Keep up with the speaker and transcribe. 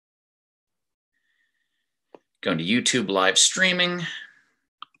Going to YouTube live streaming.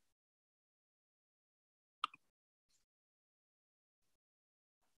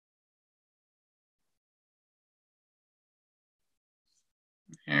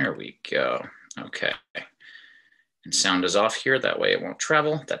 There we go. Okay. And sound is off here. That way it won't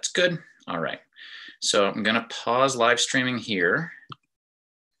travel. That's good. All right. So I'm going to pause live streaming here.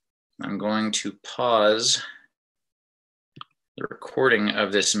 I'm going to pause the recording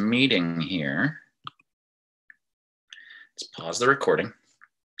of this meeting here. Let's pause the recording.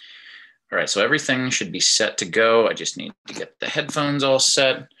 All right, so everything should be set to go. I just need to get the headphones all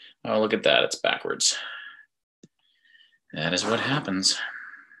set. Oh, look at that, it's backwards. That is what happens.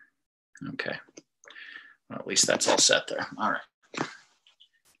 Okay, well, at least that's all set there. All right.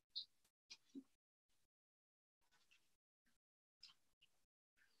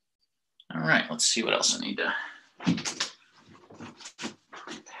 All right, let's see what else I need to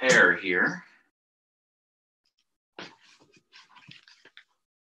prepare here.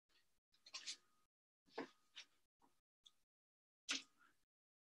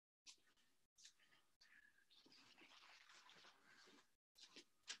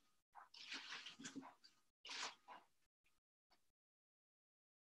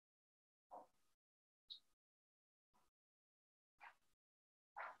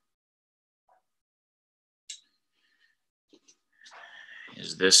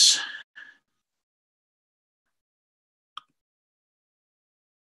 Is this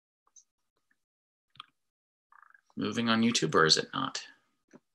moving on YouTube or is it not?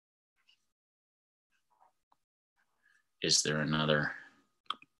 Is there another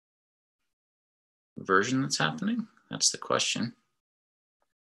version that's happening? That's the question.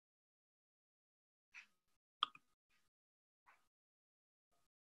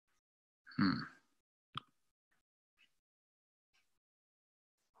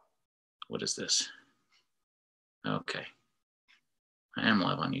 What is this? Okay. I am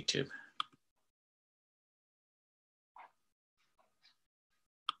live on YouTube.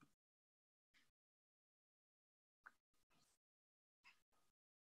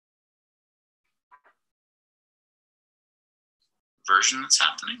 Version that's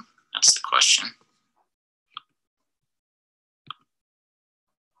happening? That's the question.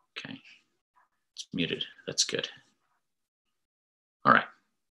 Okay. It's muted. That's good. All right.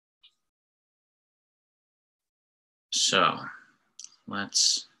 So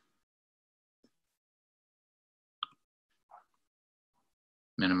let's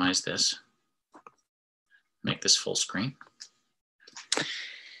minimize this. Make this full screen.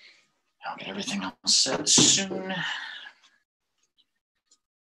 I'll get everything else set soon.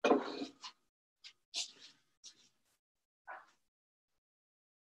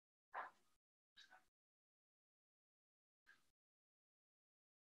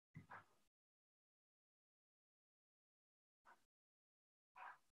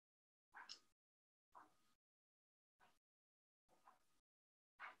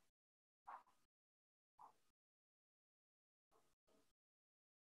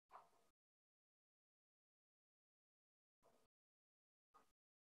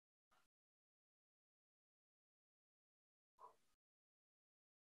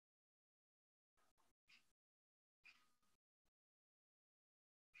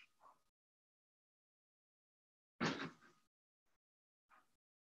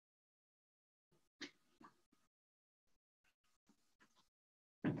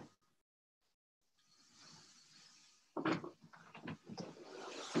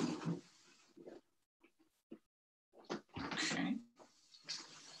 Okay.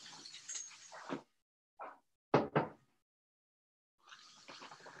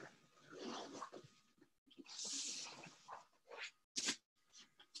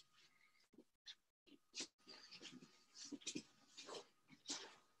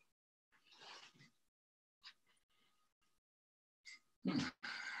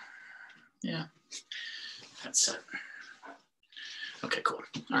 Yeah, that's it. Okay, cool.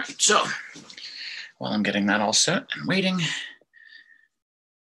 All right, so while I'm getting that all set and waiting,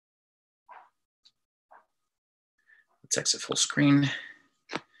 let's exit full screen,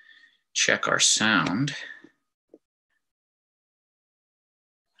 check our sound.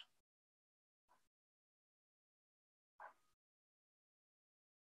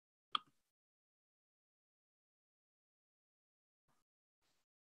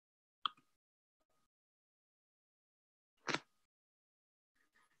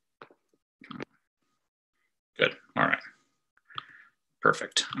 Good, all right.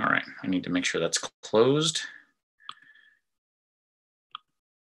 Perfect, all right. I need to make sure that's closed.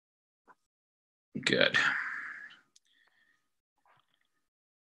 Good.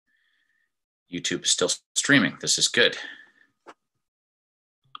 YouTube is still streaming. This is good.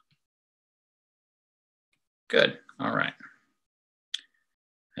 Good. All right.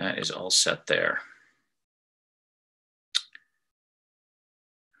 That is all set there.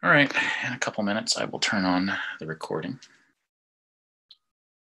 All right. In a couple minutes, I will turn on the recording.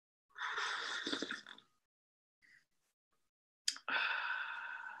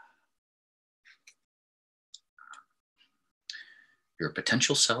 Your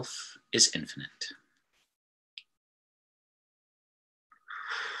potential self is infinite.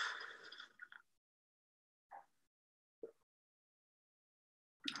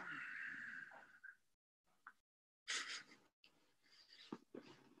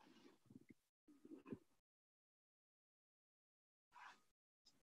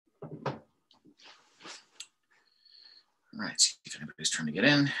 All right, see if anybody's trying to get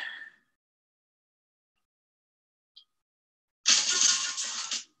in.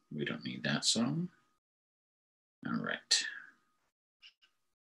 We don't need that song. All right.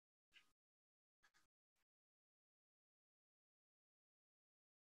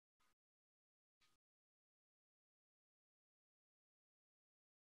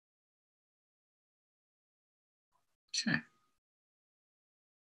 Okay.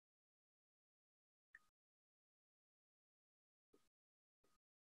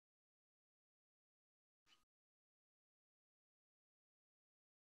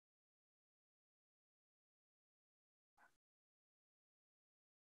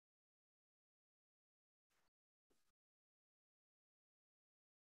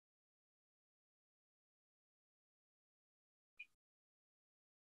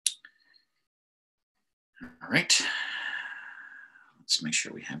 All right. Let's make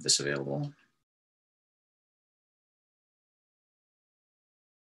sure we have this available.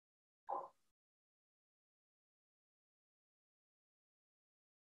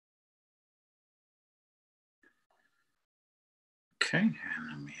 Okay, and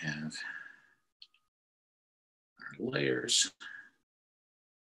then we have our layers.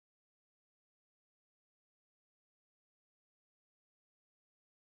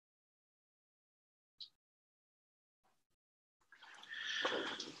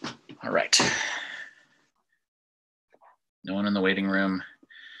 All right. No one in the waiting room.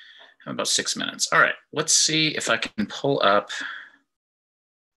 About 6 minutes. All right, let's see if I can pull up.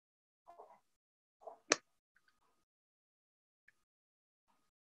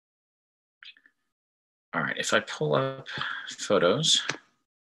 All right, if I pull up photos.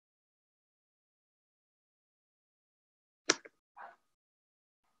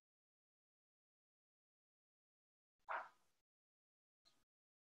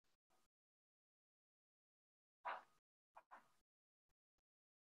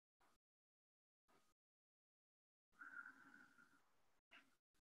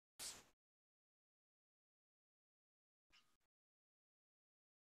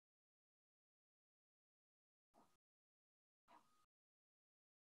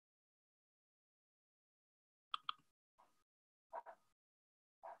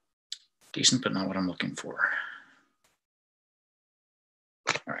 Decent, but not what I'm looking for.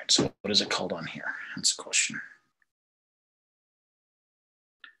 All right, so what is it called on here? That's the question.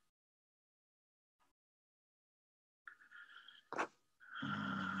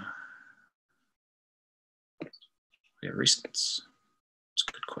 Yeah, recents. That's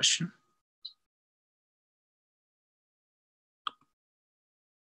a good question.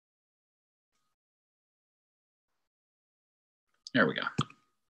 There we go.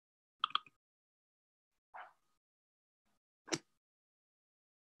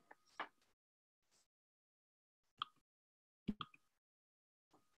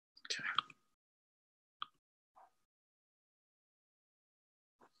 Okay.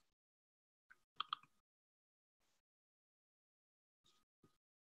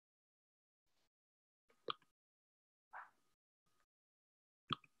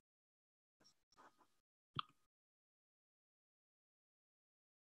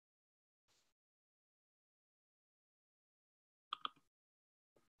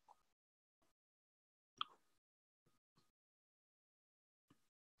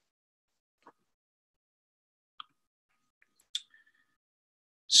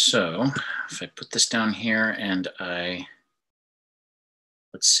 So if I put this down here and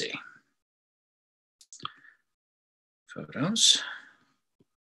let's see, photos,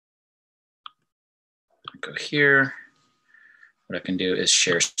 I go here. What I can do is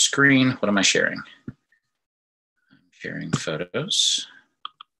share screen. What am I sharing? I'm sharing photos.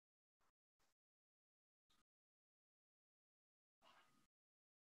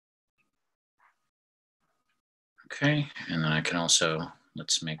 Okay, and then I can also,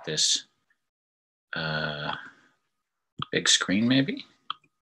 let's make this big screen maybe.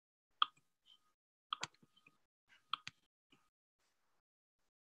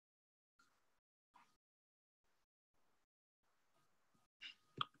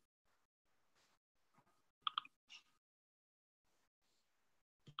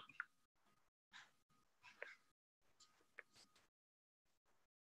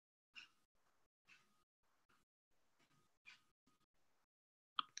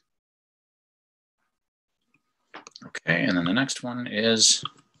 Okay, and then the next one is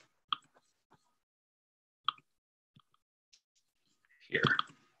here.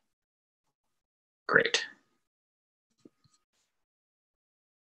 Great.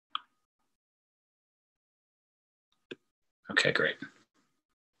 Okay, great.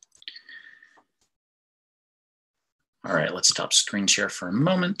 All right, let's stop screen share for a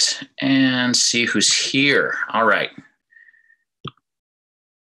moment and see who's here. All right.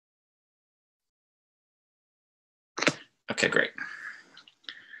 Okay, great.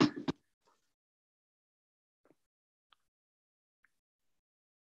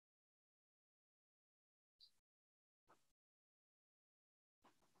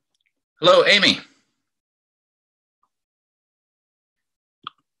 Hello, Amy.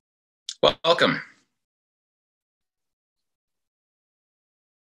 Welcome.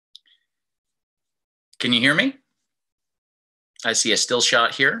 Can you hear me? I see a still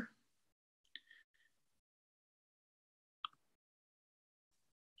shot here.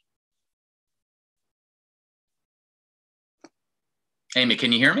 Amy,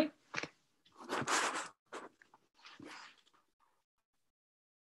 can you hear me?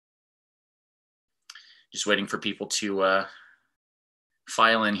 Just waiting for people to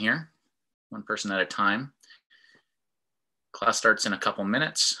file in here, one person at a time. Class starts in a couple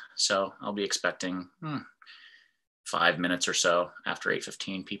minutes, so I'll be expecting 5 minutes or so. After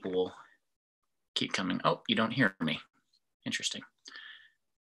 8:15, people will keep coming. Oh, you don't hear me. Interesting.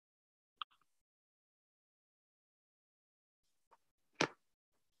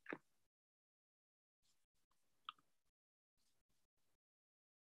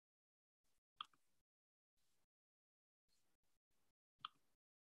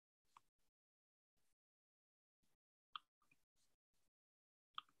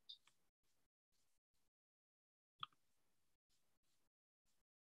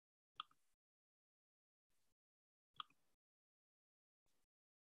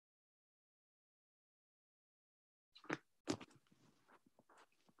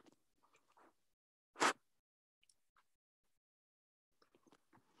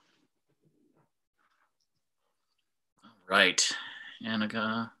 Right,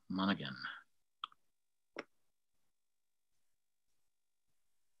 Annika Monaghan.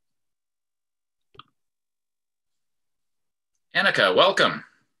 Annika, welcome.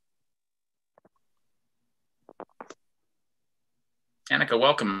 Annika,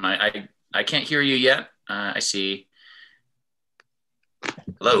 welcome. I can't hear you yet. I see.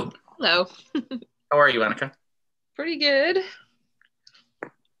 Hello. Hello. How are you, Annika? Pretty good.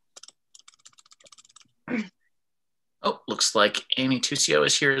 Oh, looks like Amy Tucio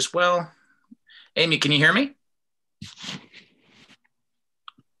is here as well. Amy, can you hear me?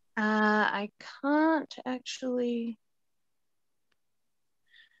 I can't actually.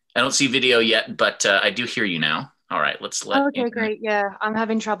 I don't see video yet, but I do hear you now. All right, let's let. Okay, great. Yeah, I'm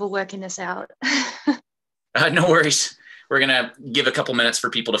having trouble working this out. No worries. We're gonna give a couple minutes for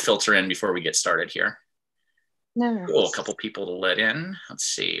people to filter in before we get started here. No worries. Cool, a couple people to let in. Let's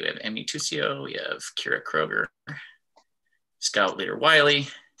see, we have Amy Tucio, we have Kira Kroger, Scout Leader Wiley.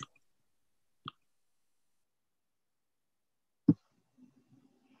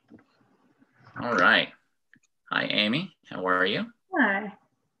 All right. Hi, Amy. How are you? Hi.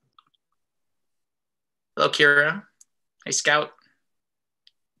 Hello, Kira. Hey, Scout.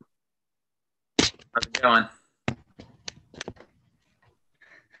 How's it going?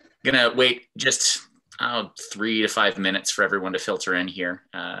 Gonna wait just 3 to 5 minutes for everyone to filter in here.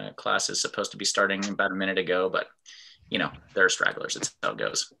 Class is supposed to be starting about a minute ago, but you know, there are stragglers. It's how it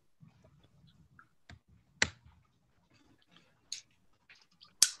goes.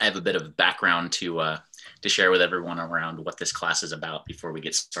 I have a bit of background to share with everyone around what this class is about before we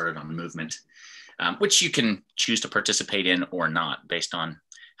get started on movement, which you can choose to participate in or not based on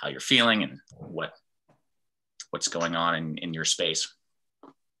how you're feeling and what's going on in your space.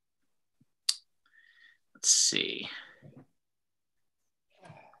 Let's see.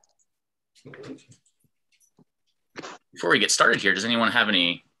 Before we get started here, does anyone have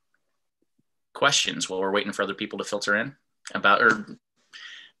any questions while we're waiting for other people to filter in about, or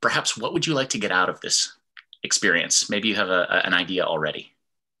perhaps what would you like to get out of this experience? Maybe you have an idea already.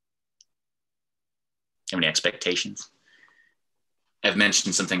 have any expectations? I've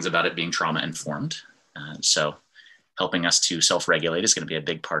mentioned some things about it being trauma informed. So helping us to self-regulate is going to be a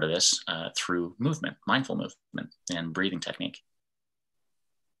big part of this through movement, mindful movement and breathing technique.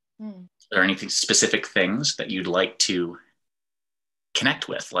 Are there any specific things that you'd like to connect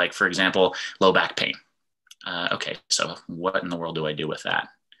with? Like, for example, low back pain. Okay, so what in the world do I do with that?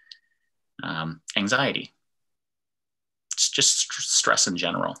 Anxiety. It's just stress in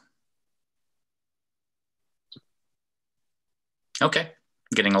general. Okay,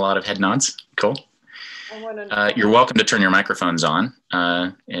 getting a lot of head nods. Cool. You're welcome to turn your microphones on.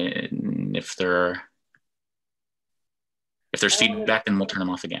 If there's feedback, then we'll turn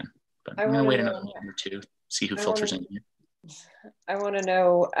them off again. But I'm gonna wait another minute or two, see who filters in here. I want to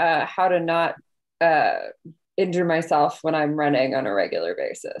know how to not injure myself when I'm running on a regular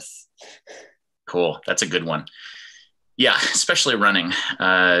basis. Cool, that's a good one. Yeah, especially running.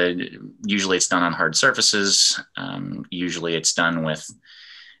 Usually it's done on hard surfaces. Usually it's done with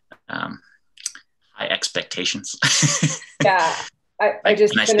high expectations. Yeah. I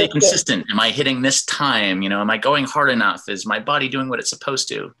just can I stay consistent? Am I hitting this time? Am I going hard enough? Is my body doing what it's supposed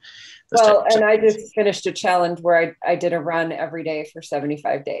to? Well, and I just finished a challenge where I did a run every day for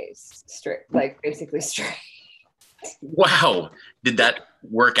 75 days straight, like basically straight. Wow. Did that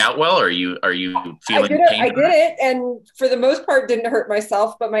work out well? Or are you feeling pain? I did it, and for the most part didn't hurt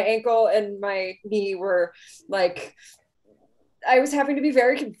myself, but my ankle and my knee were like, I was having to be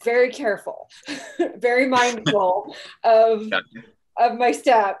very, very careful, very mindful of my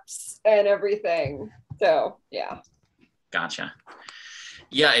steps and everything. So yeah. Gotcha.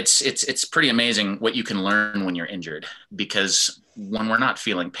 Yeah, it's pretty amazing what you can learn when you're injured, because when we're not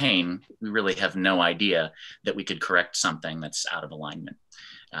feeling pain, we really have no idea that we could correct something that's out of alignment.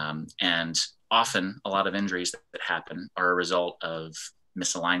 And often a lot of injuries that happen are a result of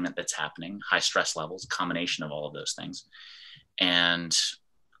misalignment that's happening, high stress levels, combination of all of those things. And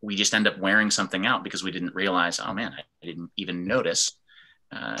we just end up wearing something out because we didn't realize, oh man, I didn't even notice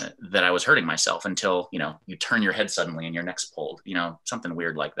that I was hurting myself until, you turn your head suddenly and your neck's pulled, something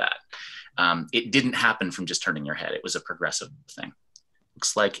weird like that. It didn't happen from just turning your head. It was a progressive thing.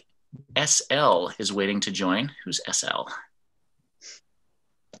 Looks like SL is waiting to join. Who's SL?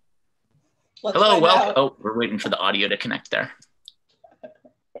 Hello, welcome. Oh, we're waiting for the audio to connect there.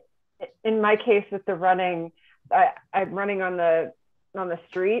 In my case with the running, I'm running on the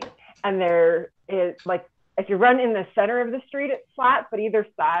street, and there is, like, if you run in the center of the street, it's flat, but either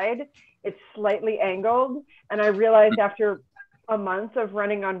side, it's slightly angled. And I realized after a month of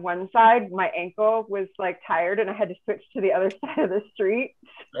running on one side, my ankle was like tired, and I had to switch to the other side of the street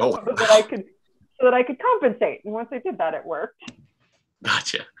so that I could compensate. And once I did that, it worked.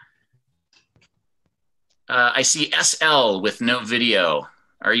 Gotcha. I see SL with no video.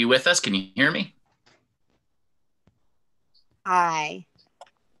 Are you with us? Can you hear me? Hi.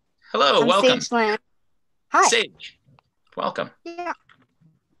 Hello, welcome. Sage Lynn. Hi. Sage, welcome. Yeah,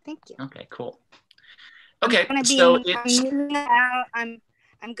 thank you. Okay, cool. Okay, I'm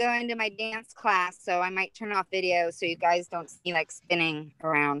going to my dance class, so I might turn off video so you guys don't see like spinning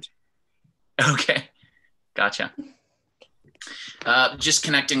around. Okay, gotcha. Just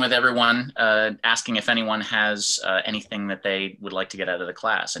connecting with everyone, asking if anyone has anything that they would like to get out of the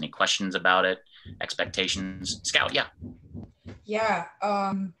class. Any questions about it, expectations? Scout, yeah. Yeah,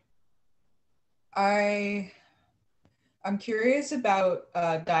 I'm curious about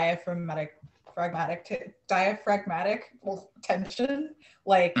diaphragmatic tension,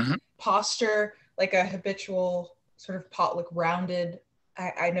 like posture, like a habitual sort of like rounded.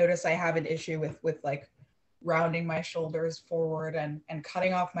 I notice I have an issue with like rounding my shoulders forward and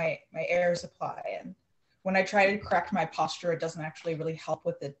cutting off my air supply. And when I try to correct my posture, it doesn't actually really help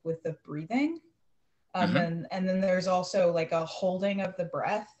with the breathing. And then there's also like a holding of the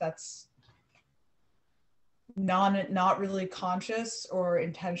breath that's not really conscious or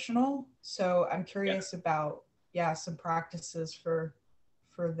intentional. So I'm curious about some practices for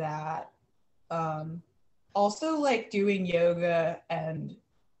that. Also like doing yoga and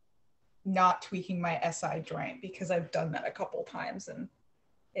not tweaking my SI joint, because I've done that a couple times and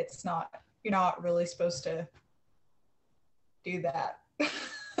you're not really supposed to do that.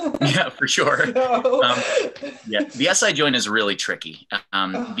 Yeah, for sure. The SI joint is really tricky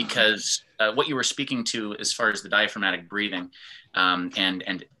because what you were speaking to as far as the diaphragmatic breathing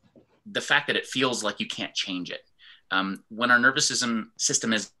and the fact that it feels like you can't change it. When our nervous system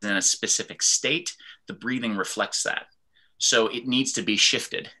is in a specific state, the breathing reflects that. So it needs to be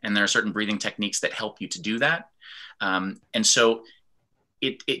shifted. And there are certain breathing techniques that help you to do that. And so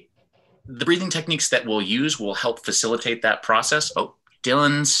the breathing techniques that we'll use will help facilitate that process. Oh,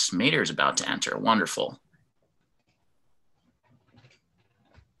 Dylan Smader is about to enter. Wonderful.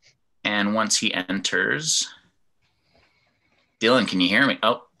 And once he enters, Dylan, can you hear me?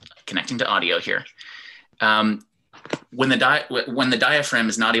 Oh, connecting to audio here. When the diaphragm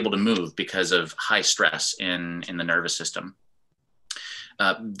is not able to move because of high stress in the nervous system,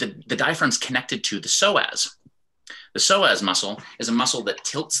 the diaphragm is connected to the psoas. The psoas muscle is a muscle that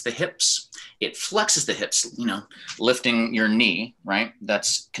tilts the hips. It flexes the hips, lifting your knee, right?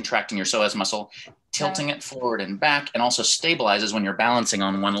 That's contracting your psoas muscle, tilting it forward and back, and also stabilizes when you're balancing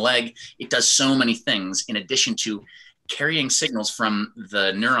on one leg. It does so many things in addition to carrying signals from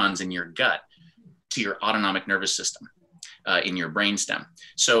the neurons in your gut to your autonomic nervous system in your brainstem.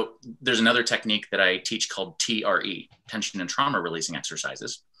 So there's another technique that I teach called TRE, tension and trauma releasing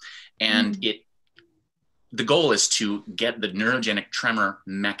exercises. And the goal is to get the neurogenic tremor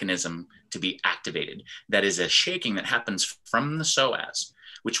mechanism to be activated. That is a shaking that happens from the psoas,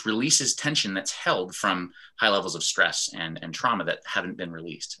 which releases tension that's held from high levels of stress and trauma that haven't been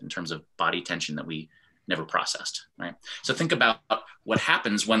released in terms of body tension that we never processed, right? So think about what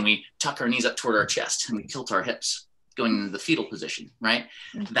happens when we tuck our knees up toward our chest and we tilt our hips, going into the fetal position, right?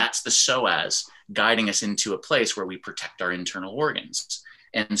 That's the psoas guiding us into a place where we protect our internal organs.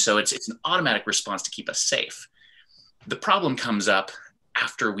 And so it's an automatic response to keep us safe. The problem comes up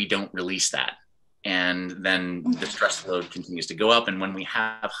after we don't release that. And then the stress load continues to go up. And when we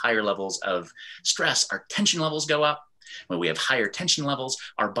have higher levels of stress, our tension levels go up. When we have higher tension levels,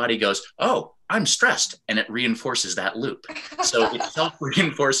 our body goes, oh, I'm stressed. And it reinforces that loop. So it's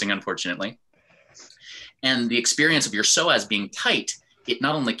self-reinforcing, unfortunately. And the experience of your psoas being tight, it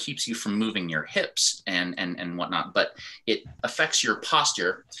not only keeps you from moving your hips and whatnot, but it affects your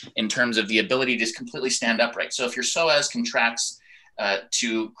posture in terms of the ability to just completely stand upright. So if your psoas contracts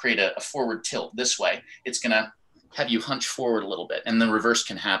to create a forward tilt this way, it's going to have you hunch forward a little bit. And the reverse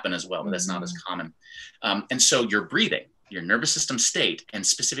can happen as well, but that's not as common. And so your breathing, your nervous system state, and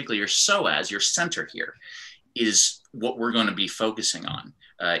specifically your psoas, your center here, is what we're going to be focusing on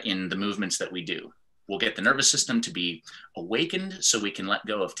in the movements that we do. We'll get the nervous system to be awakened so we can let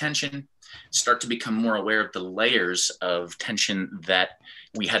go of tension, start to become more aware of the layers of tension that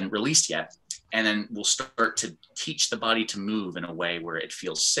we hadn't released yet. And then we'll start to teach the body to move in a way where it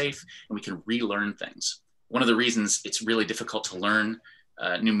feels safe and we can relearn things. One of the reasons it's really difficult to learn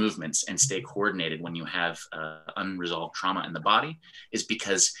new movements and stay coordinated when you have unresolved trauma in the body is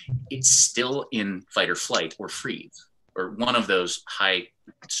because it's still in fight or flight or freeze, or one of those high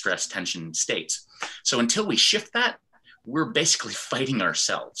stress tension states. So until we shift that, we're basically fighting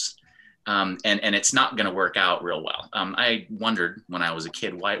ourselves. And it's not going to work out real well. I wondered when I was a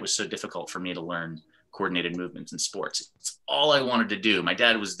kid why it was so difficult for me to learn coordinated movements in sports. It's all I wanted to do. My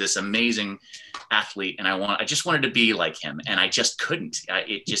dad was this amazing athlete, and I just wanted to be like him, and I just couldn't.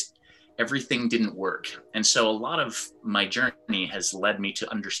 Everything didn't work. And so a lot of my journey has led me to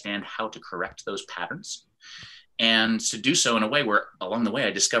understand how to correct those patterns, and to do so in a way where along the way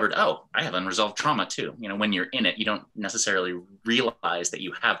I discovered, oh, I have unresolved trauma too. When you're in it, you don't necessarily realize that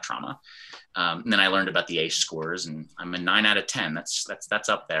you have trauma. And then I learned about the ACE scores, and I'm a 9 out of 10. That's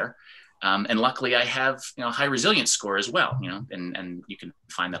up there. And luckily I have a high resilience score as well, and you can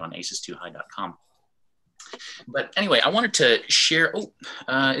find that on aces2high.com. But anyway, I wanted to share,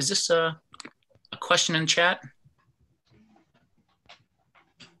 is this a question in chat?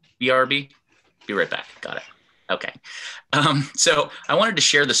 BRB? Be right back, got it. Okay, so I wanted to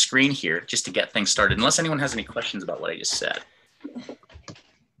share the screen here just to get things started, unless anyone has any questions about what I just said.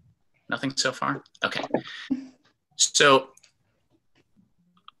 Nothing so far? Okay, so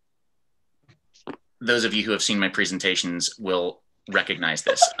those of you who have seen my presentations will recognize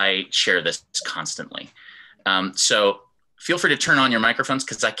this. I share this constantly. So feel free to turn on your microphones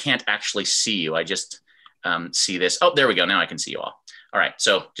because I can't actually see you. I just see this. Oh, there we go. Now I can see you all. All right,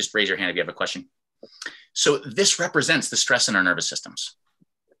 so just raise your hand if you have a question. So this represents the stress in our nervous systems.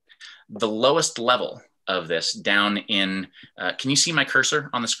 The lowest level of this down in, can you see my cursor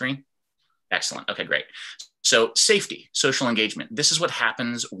on the screen? Excellent, okay, great. So safety, social engagement. This is what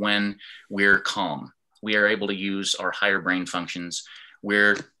happens when we're calm. We are able to use our higher brain functions.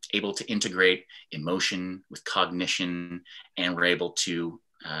 We're able to integrate emotion with cognition, and we're able to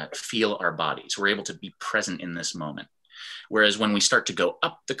feel our bodies. We're able to be present in this moment. Whereas when we start to go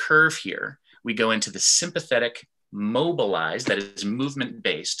up the curve here, we go into the sympathetic, mobilized, that is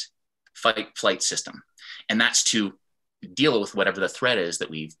movement-based fight-flight system. And that's to deal with whatever the threat is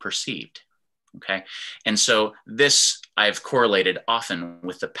that we've perceived, okay? And so this I've correlated often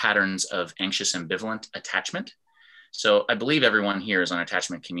with the patterns of anxious ambivalent attachment. So I believe everyone here is on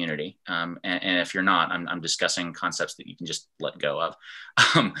attachment community. And if you're not, I'm discussing concepts that you can just let go of.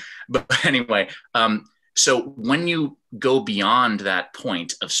 But anyway, so when you go beyond that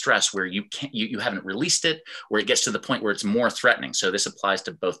point of stress where you haven't released it, where it gets to the point where it's more threatening. So this applies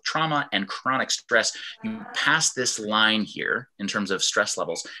to both trauma and chronic stress. You pass this line here in terms of stress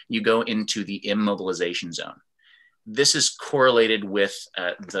levels, you go into the immobilization zone. This is correlated with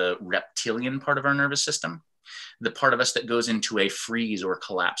the reptilian part of our nervous system, the part of us that goes into a freeze or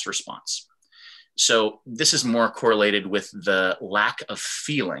collapse response. So this is more correlated with the lack of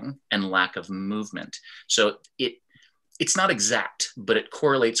feeling and lack of movement. So it's not exact, but it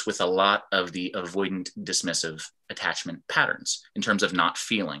correlates with a lot of the avoidant dismissive attachment patterns in terms of not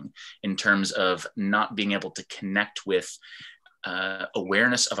feeling, in terms of not being able to connect with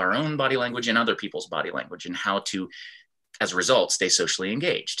awareness of our own body language and other people's body language, and how to, as a result, stay socially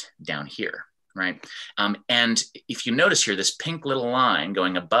engaged down here. Right. And if you notice here, this pink little line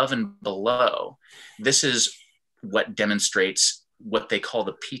going above and below, this is what demonstrates what they call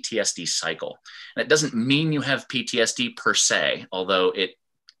the PTSD cycle. And it doesn't mean you have PTSD per se, although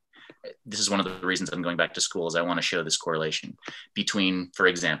this is one of the reasons I'm going back to school, is I want to show this correlation between, for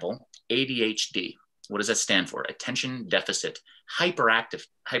example, ADHD. What does that stand for? Attention Deficit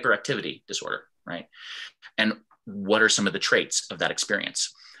Hyperactivity Disorder, right? And what are some of the traits of that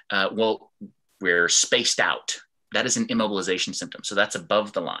experience? Well, we're spaced out. That is an immobilization symptom. So that's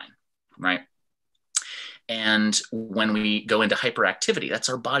above the line, right? And when we go into hyperactivity, that's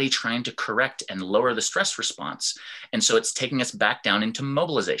our body trying to correct and lower the stress response. And so it's taking us back down into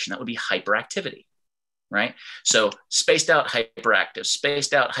mobilization. That would be hyperactivity, right? So spaced out, hyperactive,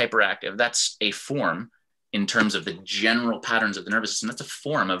 that's a form in terms of the general patterns of the nervous system. That's a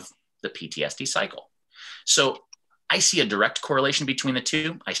form of the PTSD cycle. So I see a direct correlation between the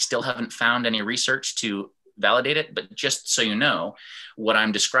two. I still haven't found any research to validate it, but just so you know, what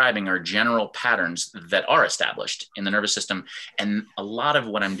I'm describing are general patterns that are established in the nervous system. And a lot of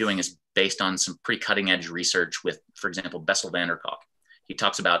what I'm doing is based on some pretty cutting edge research with, for example, Bessel van der Kolk. He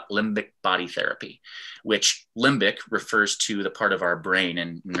talks about limbic body therapy, which limbic refers to the part of our brain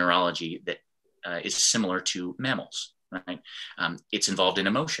and neurology that is similar to mammals, right? It's involved in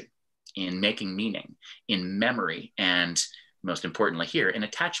emotion, in making meaning, in memory, and most importantly here, in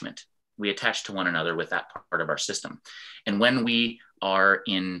attachment. We attach to one another with that part of our system. And when we are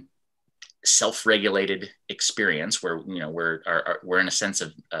in self-regulated experience where, you know, we're in a sense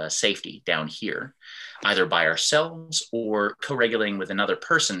of safety down here, either by ourselves or co-regulating with another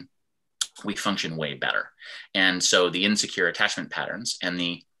person, we function way better. And so the insecure attachment patterns and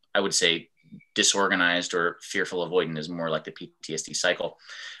the, I would say, disorganized or fearful avoidant is more like the PTSD cycle.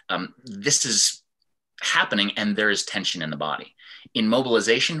 This is happening and there is tension in the body. In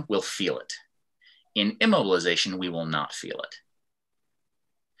mobilization, we'll feel it. In immobilization, we will not feel it.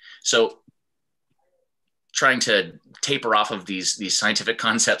 So trying to taper off of these scientific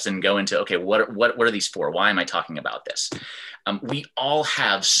concepts and go into, okay, what are these for? Why am I talking about this? We all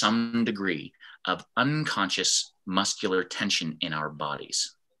have some degree of unconscious muscular tension in our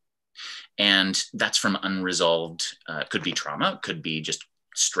bodies. And that's from unresolved, could be trauma, could be just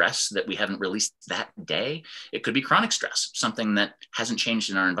stress that we haven't released that day. It could be chronic stress, something that hasn't changed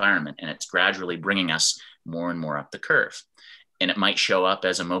in our environment, and it's gradually bringing us more and more up the curve. And it might show up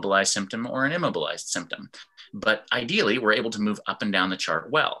as a mobilized symptom or an immobilized symptom. But ideally, we're able to move up and down the chart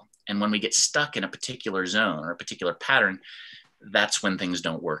well. And when we get stuck in a particular zone or a particular pattern, that's when things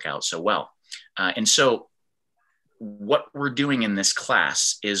don't work out so well. And so what we're doing in this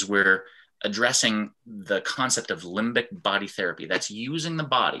class is we're addressing the concept of limbic body therapy. That's using the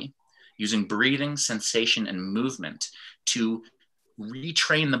body, using breathing, sensation, and movement to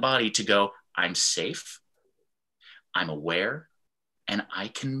retrain the body to go, I'm safe, I'm aware, and I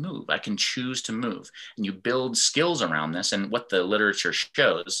can move. I can choose to move. And you build skills around this. And what the literature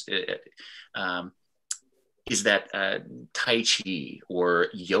shows is that Tai Chi or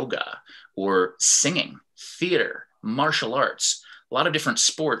yoga or singing, theater, martial arts, a lot of different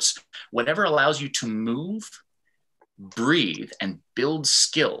sports, whatever allows you to move, breathe, and build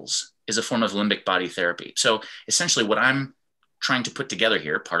skills is a form of limbic body therapy. So essentially what I'm trying to put together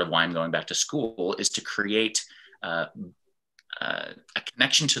here, part of why I'm going back to school, is to create a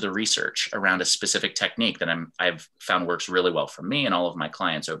connection to the research around a specific technique that I've found works really well for me and all of my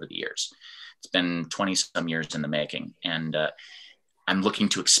clients over the years. It's been 20 some years in the making, and I'm looking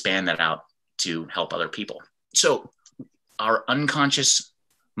to expand that out to help other people. So our unconscious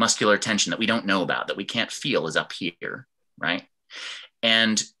muscular tension that we don't know about, that we can't feel, is up here, right?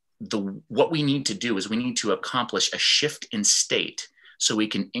 And what we need to do is we need to accomplish a shift in state so we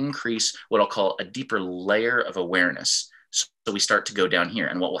can increase what I'll call a deeper layer of awareness. So we start to go down here,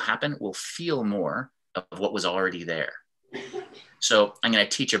 and what will happen, we'll feel more of what was already there. So I'm going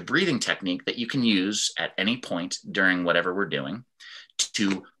to teach a breathing technique that you can use at any point during whatever we're doing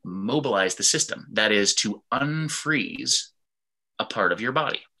to mobilize the system. That is to unfreeze a part of your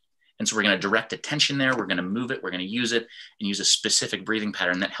body. And so we're going to direct attention there. We're going to move it. We're going to use it and use a specific breathing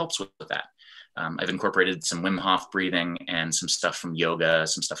pattern that helps with that. I've incorporated some Wim Hof breathing and some stuff from yoga,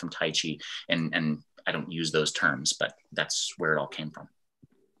 some stuff from Tai Chi, and I don't use those terms, but that's where it all came from.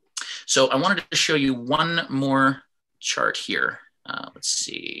 So I wanted to show you one more chart here. Let's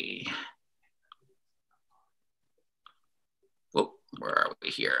see. Whoa, where are we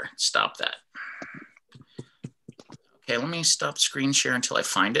here? Stop that. Okay, let me stop screen share until I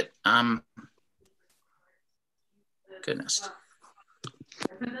find it. Goodness.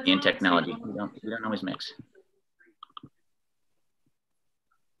 In technology, we don't always mix.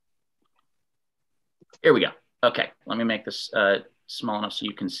 Here we go. Okay, let me make this small enough so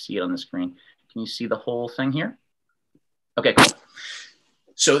you can see it on the screen. Can you see the whole thing here? Okay, cool.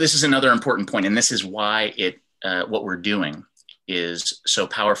 So this is another important point, and this is why what we're doing is so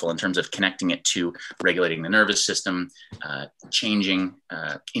powerful in terms of connecting it to regulating the nervous system, changing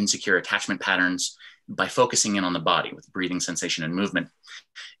insecure attachment patterns by focusing in on the body with breathing, sensation, and movement.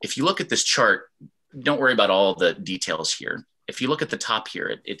 If you look at this chart, don't worry about all the details here. If you look at the top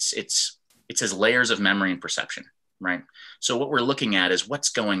here, it says layers of memory and perception, right? So what we're looking at is what's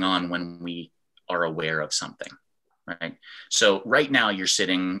going on when we are aware of something, right? So right now you're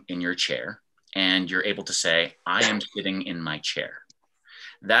sitting in your chair and you're able to say, I am sitting in my chair.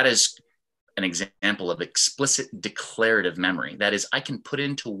 That is an example of explicit declarative memory. That is, I can put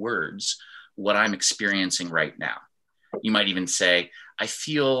into words what I'm experiencing right now. You might even say, I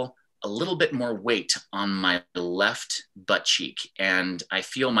feel a little bit more weight on my left butt cheek, and I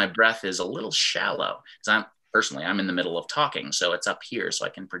feel my breath is a little shallow. Because I'm in the middle of talking, so it's up here, so I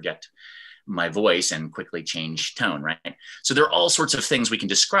can project my voice and quickly change tone, right? So there are all sorts of things we can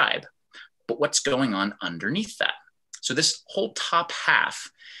describe, but what's going on underneath that? So this whole top half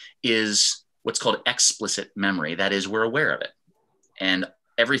is what's called explicit memory. That is, we're aware of it. And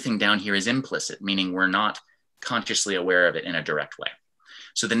everything down here is implicit, meaning we're not consciously aware of it in a direct way.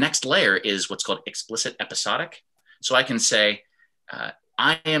 So the next layer is what's called explicit episodic. So I can say,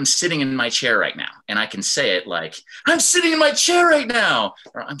 I am sitting in my chair right now. And I can say it like, I'm sitting in my chair right now,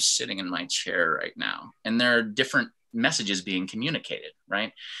 or I'm sitting in my chair right now. And there are different messages being communicated,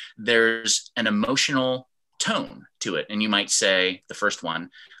 right? There's an emotional tone to it. And you might say, the first one,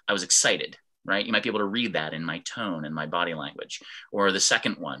 I was excited, right? You might be able to read that in my tone and my body language. Or the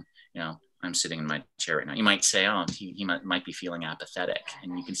second one, I'm sitting in my chair right now. You might say, oh, he might be feeling apathetic.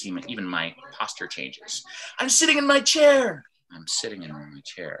 And you can see even my posture changes. I'm sitting in my chair. I'm sitting in my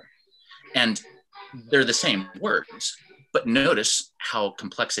chair. And they're the same words, but notice how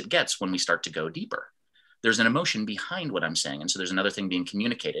complex it gets when we start to go deeper. There's an emotion behind what I'm saying. And so there's another thing being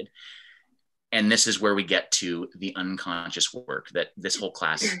communicated. And this is where we get to the unconscious work that this whole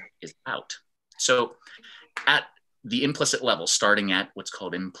class is about. So at the implicit level, starting at what's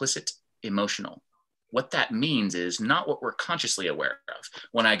called implicit emotional, what that means is not what we're consciously aware of.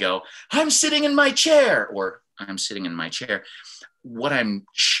 When I go, I'm sitting in my chair, or I'm sitting in my chair, what I'm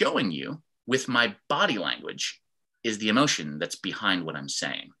showing you with my body language is the emotion that's behind what I'm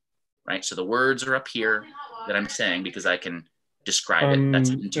saying, right? So the words are up here that I'm saying because I can describe it. That's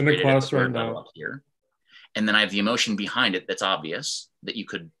integrated in the class right now up here. And then I have the emotion behind it that's obvious that you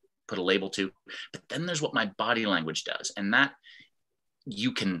could put a label to, but then there's what my body language does. And that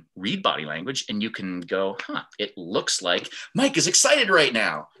you can read body language and you can go, it looks like Mike is excited right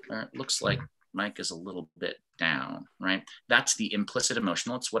now. Or it looks like Mike is a little bit down, right? That's the implicit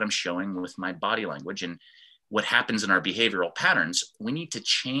emotional. It's what I'm showing with my body language. And what happens in our behavioral patterns, we need to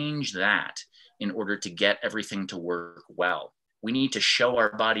change that in order to get everything to work well. We need to show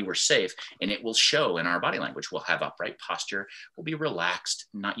our body we're safe, and it will show in our body language. We'll have upright posture. We'll be relaxed,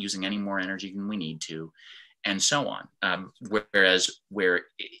 not using any more energy than we need to, and so on. Whereas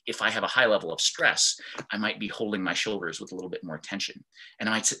if I have a high level of stress, I might be holding my shoulders with a little bit more tension. And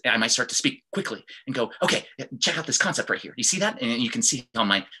I might start to speak quickly and go, okay, check out this concept right here. You see that? And you can see how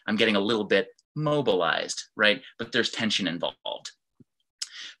I'm getting a little bit mobilized, right? But there's tension involved.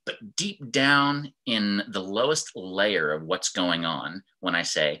 But deep down in the lowest layer of what's going on when I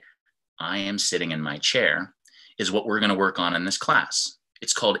say, I am sitting in my chair, is what we're going to work on in this class.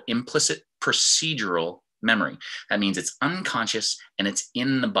 It's called implicit procedural memory. That means it's unconscious and it's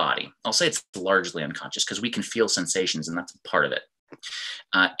in the body. I'll say it's largely unconscious because we can feel sensations and that's part of it.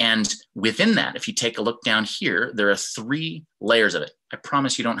 And within that, if you take a look down here, there are 3 layers of it. I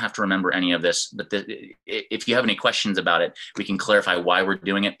promise you don't have to remember any of this, but if you have any questions about it, we can clarify why we're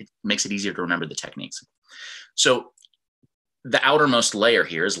doing it. It makes it easier to remember the techniques. So the outermost layer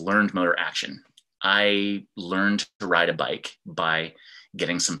here is learned motor action. I learned to ride a bike by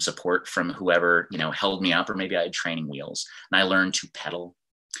getting some support from whoever, held me up, or maybe I had training wheels, and I learned to pedal.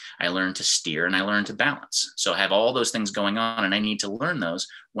 I learned to steer, and I learned to balance. So I have all those things going on, and I need to learn those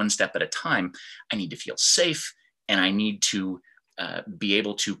one step at a time. I need to feel safe, and I need to be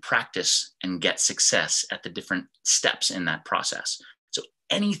able to practice and get success at the different steps in that process. So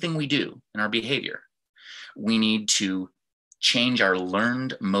anything we do in our behavior, we need to change our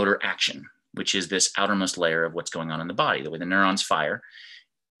learned motor action, which is this outermost layer of what's going on in the body, the way the neurons fire.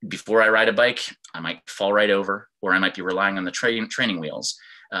 Before I ride a bike, I might fall right over, or I might be relying on the training wheels.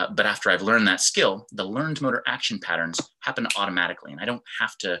 But after I've learned that skill, the learned motor action patterns happen automatically, and I don't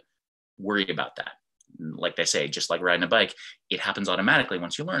have to worry about that. Like they say, just like riding a bike, it happens automatically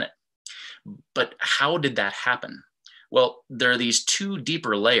once you learn it. But how did that happen? Well, there are these 2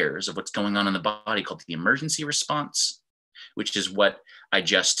 deeper layers of what's going on in the body called the emergency response, which is what I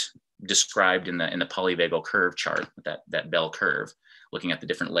just described in the polyvagal curve chart, that bell curve, looking at the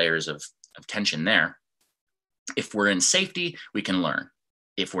different layers of tension there. If we're in safety, we can learn.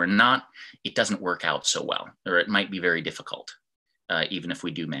 If we're not, it doesn't work out so well, or it might be very difficult, even if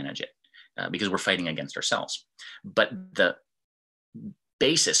we do manage it, because we're fighting against ourselves. But the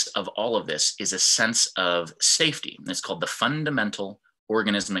basis of all of this is a sense of safety. And it's called the fundamental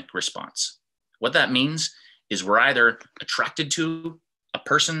organismic response. What that means is we're either attracted to a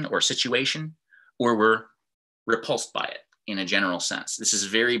person or situation, or we're repulsed by it in a general sense. This is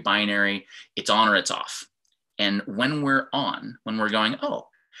very binary. It's on or it's off. And when we're on, when we're going, oh,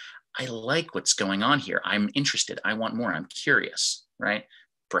 I like what's going on here. I'm interested. I want more. I'm curious, right?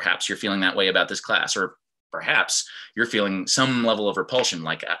 Perhaps you're feeling that way about this class, or perhaps you're feeling some level of repulsion.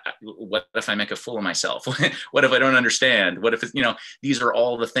 Like, what if I make a fool of myself? What if I don't understand? What if, these are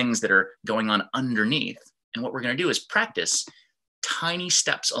all the things that are going on underneath. And what we're going to do is practice tiny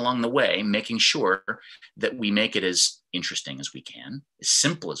steps along the way, making sure that we make it as interesting as we can, as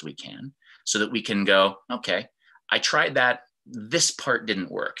simple as we can, so that we can go, okay, I tried that. This part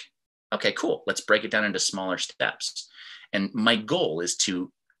didn't work. Okay, cool. Let's break it down into smaller steps. And my goal is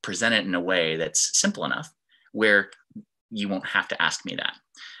to present it in a way that's simple enough where you won't have to ask me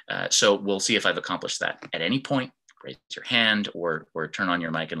that. So we'll see if I've accomplished that. At any point, raise your hand or turn on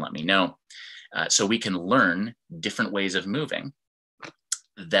your mic and let me know. So we can learn different ways of moving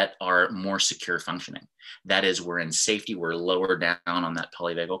that are more secure functioning. That is, we're in safety, we're lower down on that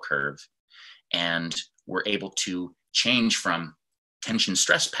polyvagal curve, and we're able to change from tension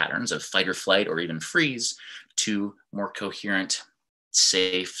stress patterns of fight or flight or even freeze to more coherent,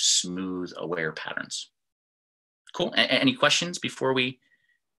 safe, smooth, aware patterns. Cool. Any questions before we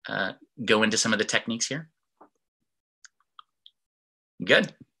go into some of the techniques here?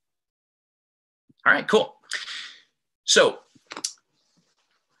 Good. All right, cool. So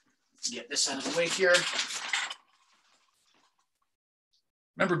let's get this out of the way here.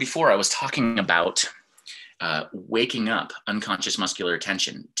 Remember before I was talking about waking up unconscious muscular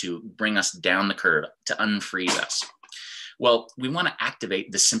attention to bring us down the curve, to unfreeze us. Well, we want to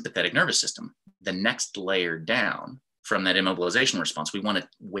activate the sympathetic nervous system, the next layer down from that immobilization response. We want to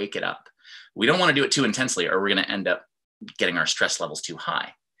wake it up. We don't want to do it too intensely, or we're going to end up getting our stress levels too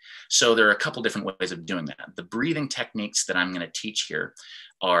high. So there are a couple different ways of doing that. The breathing techniques that I'm going to teach here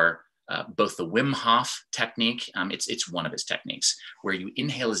are both the Wim Hof technique, it's one of his techniques, where you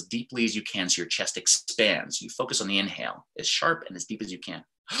inhale as deeply as you can so your chest expands. You focus on the inhale as sharp and as deep as you can.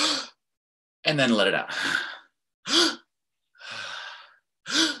 And then let it out.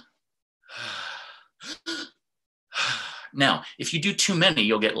 Now, if you do too many,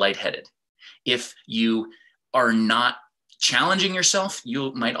 you'll get lightheaded. If you are not challenging yourself,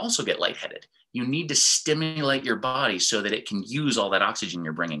 you might also get lightheaded. You need to stimulate your body so that it can use all that oxygen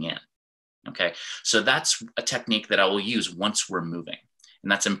you're bringing in. Okay, so that's a technique that I will use once we're moving.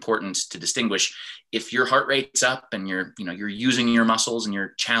 And that's important to distinguish. If your heart rate's up and you're using your muscles and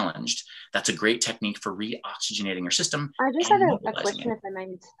you're challenged, that's a great technique for reoxygenating your system. I just have a question, if I may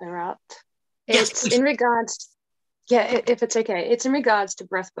interrupt. It's in regards, if it's okay, it's in regards to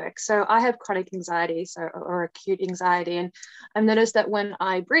breath work. So I have chronic anxiety, or acute anxiety, and I've noticed that when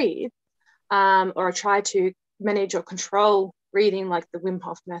I breathe, or try to manage or control breathing like the Wim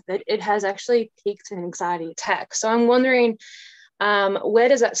Hof method, it has actually peaked an anxiety attack. So I'm wondering, where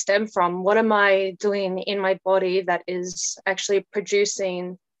does that stem from? What am I doing in my body that is actually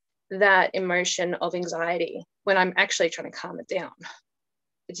producing that emotion of anxiety when I'm actually trying to calm it down.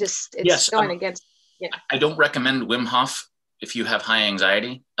 It's yes, going against. Yeah. I don't recommend Wim Hof if you have high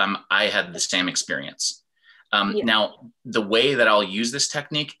anxiety. I had the same experience. Now, the way that I'll use this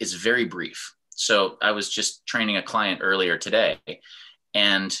technique is very brief. So I was just training a client earlier today,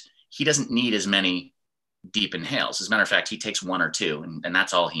 and he doesn't need as many deep inhales. As a matter of fact, he takes 1 or 2, and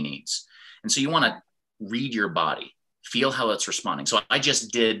that's all he needs. And so you want to read your body, feel how it's responding. So I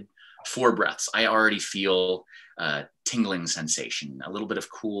just did 4 breaths. I already feel tingling sensation, a little bit of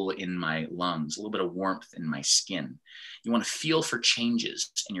cool in my lungs, a little bit of warmth in my skin. You want to feel for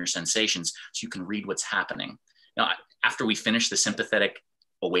changes in your sensations so you can read what's happening. Now, after we finish the sympathetic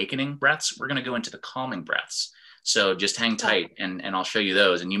awakening breaths, we're going to go into the calming breaths. So just hang tight, and I'll show you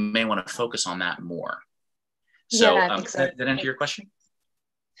those, and you may want to focus on that more. So, I think so. Did that answer your question?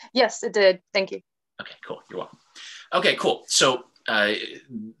 Yes, it did. Thank you. Okay, cool. You're welcome. Okay, cool. So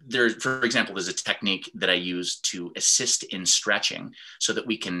for example, there's a technique that I use to assist in stretching so that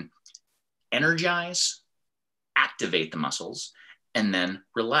we can energize, activate the muscles, and then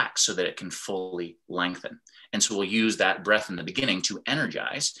relax so that it can fully lengthen. And so we'll use that breath in the beginning to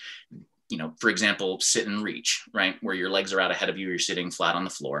energize. For example, sit and reach, right? Where your legs are out ahead of you, you're sitting flat on the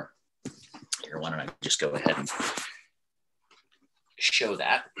floor. Here, why don't I just go ahead and show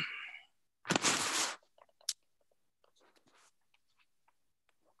that.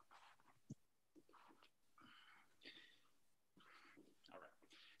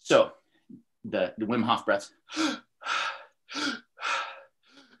 So the Wim Hof breath,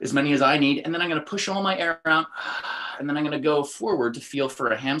 as many as I need. And then I'm going to push all my air out. And then I'm going to go forward to feel for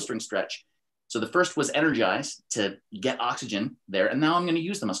a hamstring stretch. So the first was energize to get oxygen there. And now I'm going to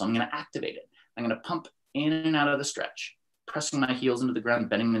use the muscle. I'm going to activate it. I'm going to pump in and out of the stretch, pressing my heels into the ground,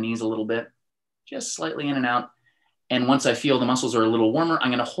 bending the knees a little bit, just slightly in and out. And once I feel the muscles are a little warmer,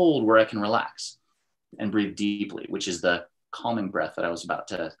 I'm going to hold where I can relax and breathe deeply, which is the calming breath that I was about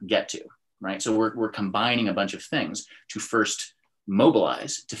to get to, right? So we're combining a bunch of things to first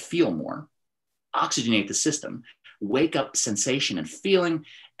mobilize, to feel more, oxygenate the system, wake up sensation and feeling,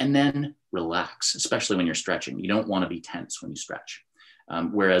 and then relax, especially when you're stretching. You don't want to be tense when you stretch.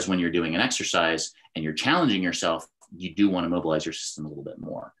 Whereas when you're doing an exercise and you're challenging yourself, you do want to mobilize your system a little bit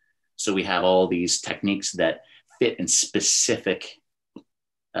more. So we have all these techniques that fit in specific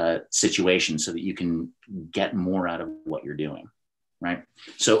situations so that you can get more out of what you're doing, right?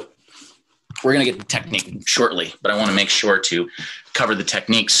 So we're going to get the technique shortly, but I want to make sure to cover the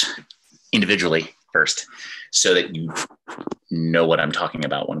techniques individually first so that you know what I'm talking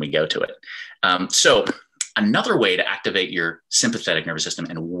about when we go to it. So another way to activate your sympathetic nervous system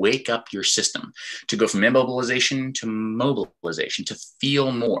and wake up your system to go from immobilization to mobilization, to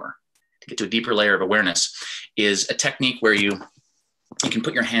feel more, to get to a deeper layer of awareness, is a technique where you can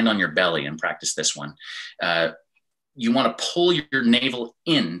put your hand on your belly and practice this one. You want to pull your navel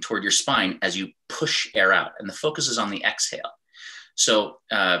in toward your spine as you push air out, and the focus is on the exhale. So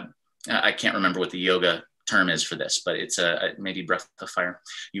I can't remember what the yoga term is for this, but it's maybe breath of fire.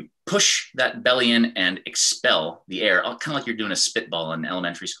 You push that belly in and expel the air, kind of like you're doing a spitball in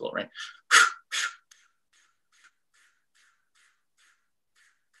elementary school, right?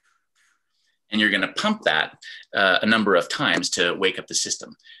 And you're going to pump that a number of times to wake up the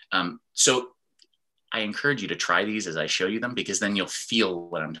system. So I encourage you to try these as I show you them, because then you'll feel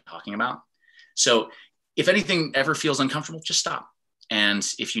what I'm talking about. So if anything ever feels uncomfortable, just stop. And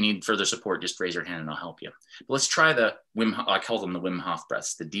if you need further support, just raise your hand and I'll help you. But let's try the I call them the Wim Hof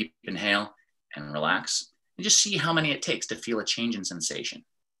breaths, the deep inhale and relax, and just see how many it takes to feel a change in sensation,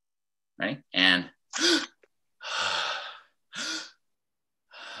 right? And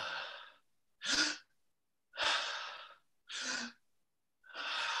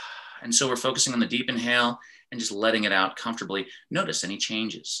and so we're focusing on the deep inhale and just letting it out comfortably. Notice any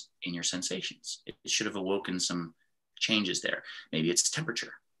changes in your sensations. It should have awoken some changes there. Maybe it's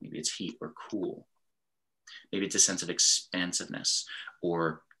temperature, maybe it's heat or cool. Maybe it's a sense of expansiveness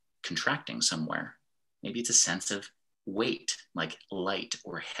or contracting somewhere. Maybe it's a sense of weight, like light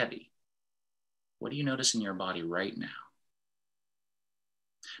or heavy. What do you notice in your body right now?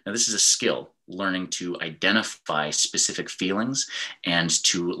 Now, this is a skill, learning to identify specific feelings and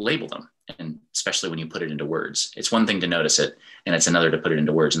to label them, and especially when you put it into words. It's one thing to notice it, and it's another to put it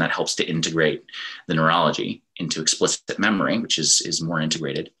into words, and that helps to integrate the neurology into explicit memory, which is more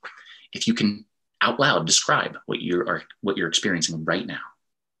integrated. If you can out loud describe what you're experiencing right now.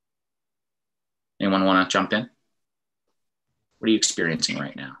 Anyone want to jump in? What are you experiencing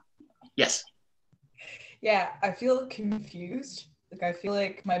right now? Yes. Yeah, I feel confused. Like, I feel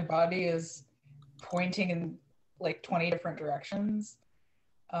like my body is pointing in like 20 different directions.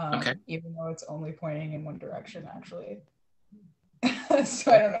 Okay. Even though it's only pointing in one direction, actually.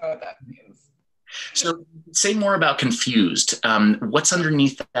 So I don't know what that means. So say more about confused. What's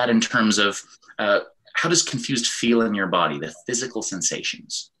underneath that in terms of how does confused feel in your body, the physical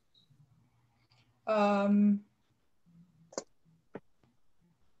sensations? I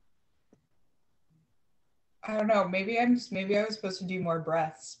don't know. Maybe I was supposed to do more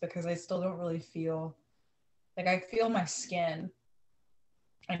breaths because I still don't really feel like I feel my skin.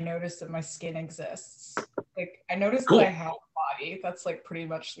 I noticed that my skin exists. Like I noticed that I have a body. That's like pretty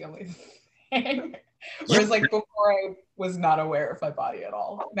much the only thing. Whereas like before I was not aware of my body at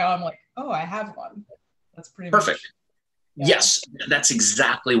all. Now I'm like, oh, I have one. That's pretty perfect. Yeah. Yes, that's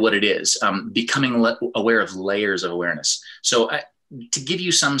exactly what it is. Becoming aware of layers of awareness. So to give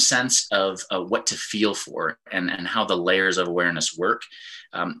you some sense of what to feel for and how the layers of awareness work,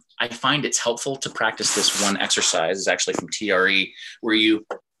 I find it's helpful to practice this one exercise. It's actually from TRE, where you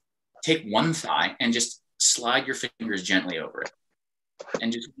take one thigh and just slide your fingers gently over it.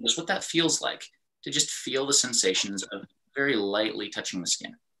 And just notice what that feels like, to just feel the sensations of very lightly touching the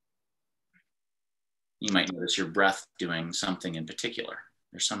skin. You might notice your breath doing something in particular.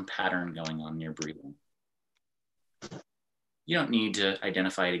 There's some pattern going on in your breathing. You don't need to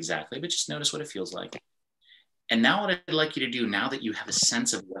identify it exactly, but just notice what it feels like. And now what I'd like you to do, now that you have a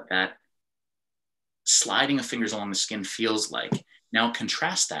sense of what that sliding of fingers along the skin feels like, now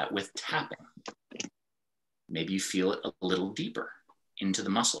contrast that with tapping. Maybe you feel it a little deeper into the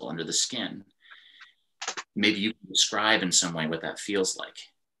muscle under the skin. Maybe you can describe in some way what that feels like.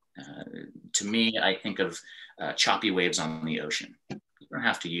 To me, I think of choppy waves on the ocean. You don't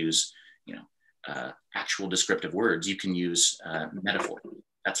have to use, actual descriptive words. You can use metaphor.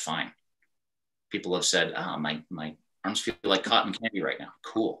 That's fine. People have said, "Oh, my arms feel like cotton candy right now."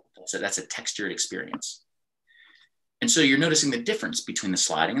 Cool. That's a textured experience. And so you're noticing the difference between the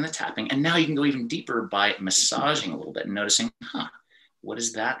sliding and the tapping. And now you can go even deeper by massaging a little bit and noticing, what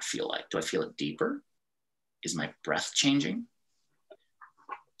does that feel like? Do I feel it deeper? Is my breath changing?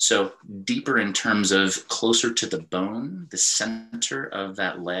 So deeper in terms of closer to the bone, the center of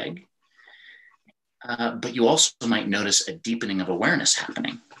that leg. But you also might notice a deepening of awareness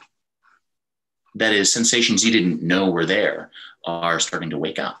happening. That is, sensations you didn't know were there are starting to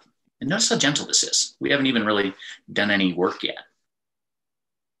wake up. And notice how gentle this is. We haven't even really done any work yet.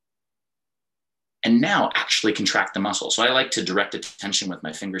 And now actually contract the muscle. So I like to direct attention with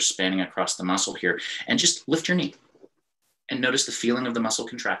my fingers spanning across the muscle here and just lift your knee. And notice the feeling of the muscle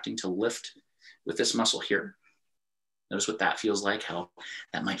contracting to lift with this muscle here. Notice what that feels like, how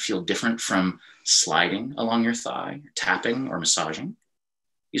that might feel different from sliding along your thigh, tapping or massaging.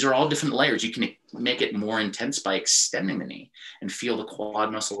 These are all different layers. You can make it more intense by extending the knee and feel the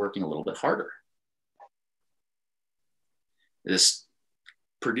quad muscle working a little bit harder. This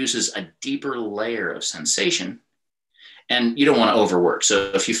produces a deeper layer of sensation, and you don't want to overwork.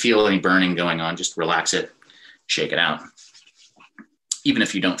 So if you feel any burning going on, just relax it, shake it out. Even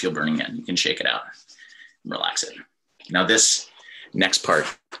if you don't feel burning yet, you can shake it out and relax it. Now this next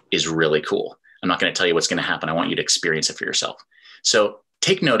part is really cool. I'm not going to tell you what's going to happen. I want you to experience it for yourself. So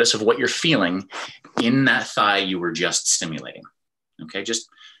take notice of what you're feeling in that thigh you were just stimulating. Okay, just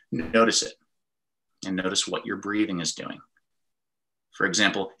notice it and notice what your breathing is doing. For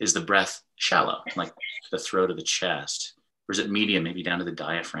example, is the breath shallow, like the throat of the chest? Or is it medium, maybe down to the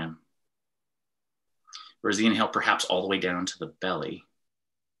diaphragm? Or is the inhale perhaps all the way down to the belly?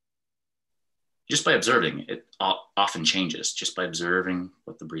 Just by observing, it often changes, just by observing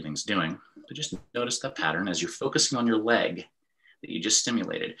what the breathing's doing. But just notice that pattern as you're focusing on your leg that you just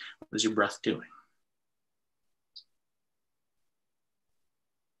stimulated. What is your breath doing?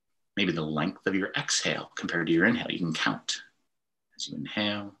 Maybe the length of your exhale compared to your inhale. You can count as you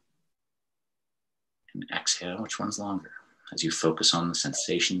inhale and exhale, which one's longer, as you focus on the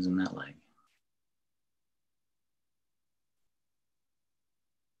sensations in that leg.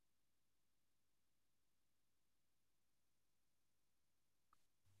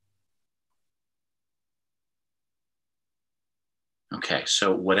 Okay,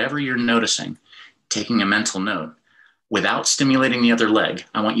 so whatever you're noticing, taking a mental note, without stimulating the other leg,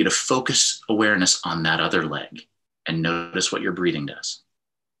 I want you to focus awareness on that other leg and notice what your breathing does.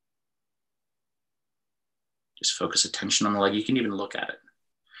 Just focus attention on the leg. You can even look at it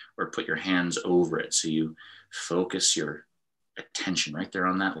or put your hands over it so you focus your attention right there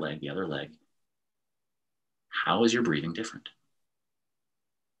on that leg, the other leg. How is your breathing different?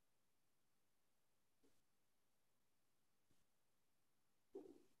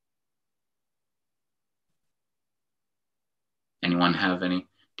 Anyone have any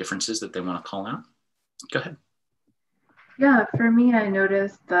differences that they want to call out? Go ahead. Yeah, for me, I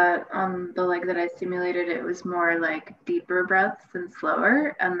noticed that on the leg that I stimulated, it was more like deeper breaths and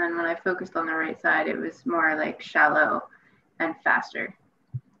slower. And then when I focused on the right side, it was more like shallow and faster.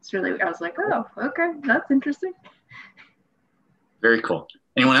 It's really, I was like, oh, okay, that's interesting. Very cool.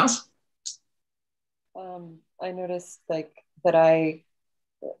 Anyone else? I noticed like that I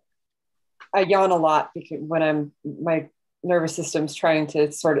yawn a lot because when my nervous system's trying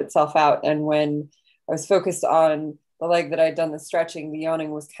to sort itself out. And when I was focused on the leg that I'd done the stretching, the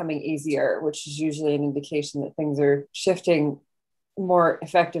yawning was coming easier, which is usually an indication that things are shifting more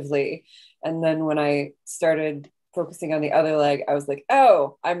effectively. And then when I started focusing on the other leg, I was like,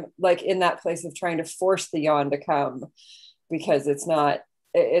 oh, I'm like in that place of trying to force the yawn to come because it's not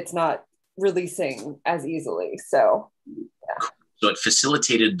releasing as easily. So, yeah. So it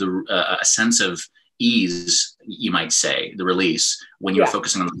facilitated a sense of ease, you might say, the release when you were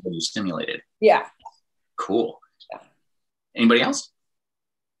focusing on the leg you stimulated. Yeah. Cool. Yeah. Anybody else?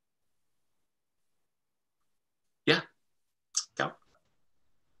 Yeah. Go.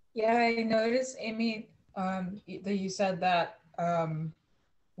 Yeah, I noticed, Amy, that you said that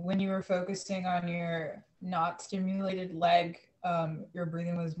when you were focusing on your not stimulated leg, your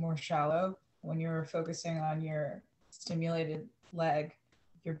breathing was more shallow. When you were focusing on your stimulated leg,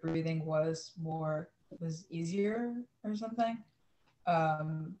 your breathing was easier or something.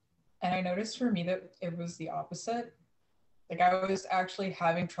 And I noticed for me that it was the opposite. Like I was actually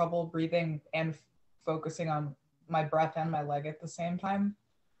having trouble breathing and focusing on my breath and my leg at the same time.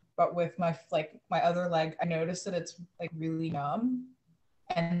 But with my other leg, I noticed that it's like really numb,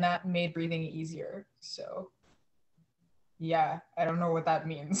 and that made breathing easier. So yeah, I don't know what that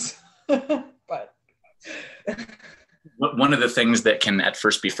means, but one of the things that can at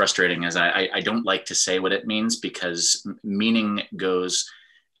first be frustrating is I don't like to say what it means because meaning goes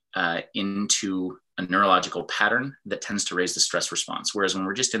into a neurological pattern that tends to raise the stress response. Whereas when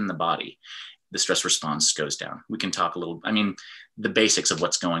we're just in the body, the stress response goes down. We can talk a little, I mean, the basics of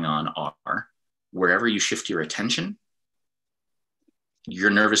what's going on are wherever you shift your attention, your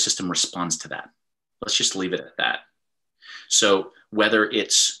nervous system responds to that. Let's just leave it at that. So whether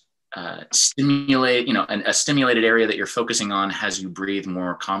it's a stimulated area that you're focusing on has you breathe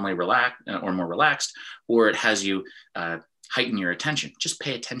more calmly relaxed or more relaxed, or it has you heighten your attention, just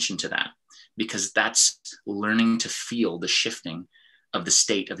pay attention to that, because that's learning to feel the shifting of the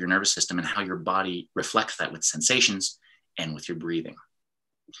state of your nervous system and how your body reflects that with sensations and with your breathing.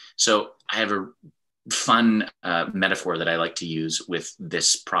 So I have a fun metaphor that I like to use with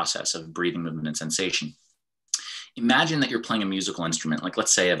this process of breathing, movement, and sensation. Imagine that you're playing a musical instrument, like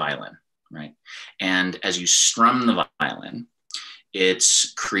let's say a violin, right? And as you strum the violin,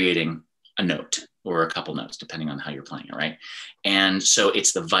 it's creating a note or a couple notes, depending on how you're playing it, right? And so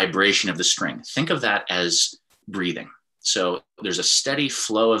it's the vibration of the string. Think of that as breathing. So there's a steady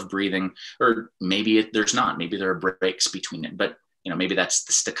flow of breathing, or maybe there's not. Maybe there are breaks between it, but maybe that's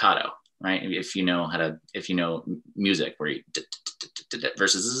the staccato, right? If you know music, where you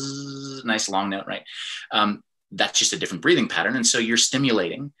versus nice long note, right? That's just a different breathing pattern, and so you're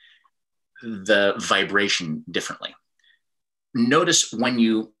stimulating the vibration differently. Notice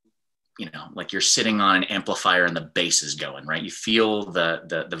when like you're sitting on an amplifier and the bass is going, right? You feel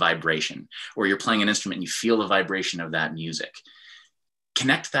the vibration, or you're playing an instrument and you feel the vibration of that music.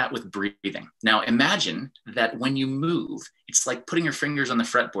 Connect that with breathing. Now imagine that when you move, it's like putting your fingers on the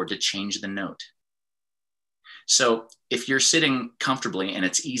fretboard to change the note. So if you're sitting comfortably and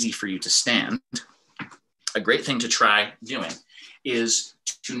it's easy for you to stand, a great thing to try doing is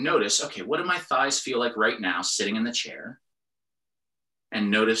to notice, okay, what do my thighs feel like right now sitting in the chair?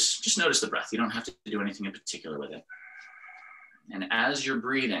 And just notice the breath. You don't have to do anything in particular with it. And as you're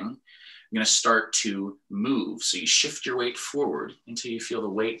breathing, you're going to start to move. So you shift your weight forward until you feel the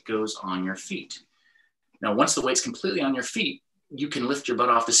weight goes on your feet. Now, once the weight's completely on your feet, you can lift your butt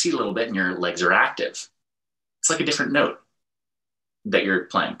off the seat a little bit and your legs are active. It's like a different note that you're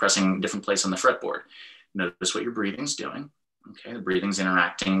playing, pressing a different place on the fretboard. Notice what your breathing's doing. Okay, the breathing's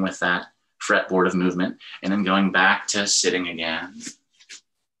interacting with that fretboard of movement, and then going back to sitting again.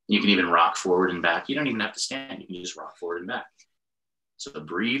 You can even rock forward and back. You don't even have to stand. You can just rock forward and back. So the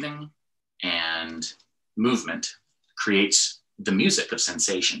breathing and movement creates the music of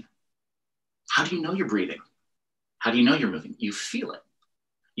sensation. How do you know you're breathing? How do you know you're moving? You feel it.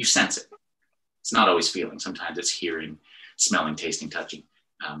 You sense it. It's not always feeling. Sometimes it's hearing, smelling, tasting, touching.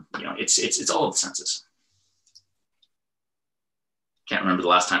 It's all of the senses. Can't remember the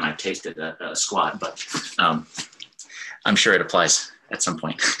last time I tasted a squat, but I'm sure it applies at some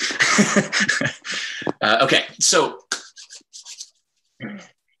point. Okay, so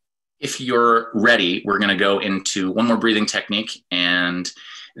If you're ready, we're going to go into one more breathing technique and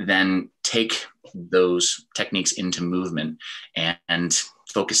then take those techniques into movement and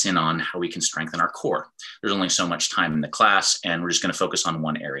focus in on how we can strengthen our core. There's only so much time in the class, and we're just going to focus on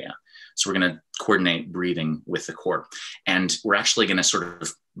one area. So we're going to coordinate breathing with the core, and we're actually going to sort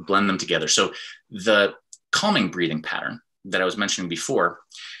of blend them together. So the calming breathing pattern that I was mentioning before,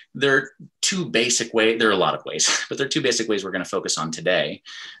 there are two basic ways. There are a lot of ways, but there are two basic ways we're going to focus on today.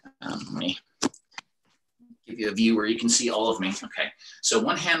 Let me give you a view where you can see all of me. Okay, so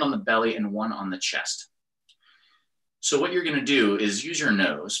one hand on the belly and one on the chest. So what you're going to do is use your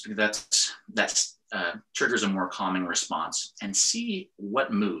nose, because that's triggers a more calming response, and see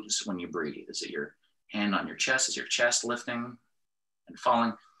what moves when you breathe. Is it your hand on your chest? Is your chest lifting and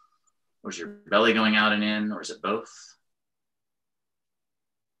falling? Or is your belly going out and in? Or is it both?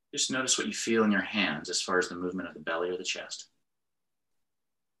 Just notice what you feel in your hands as far as the movement of the belly or the chest.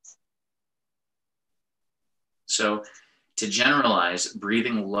 So to generalize,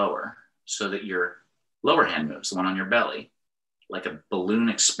 breathing lower so that your lower hand moves, the one on your belly, like a balloon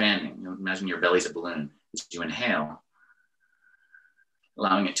expanding. You know, imagine your belly's a balloon. As you inhale,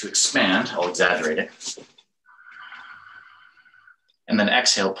 allowing it to expand, I'll exaggerate it. And then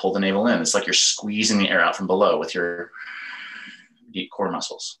exhale, pull the navel in. It's like you're squeezing the air out from below with your deep core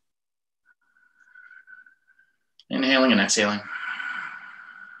muscles. Inhaling and exhaling.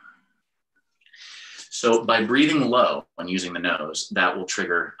 So by breathing low and using the nose, that will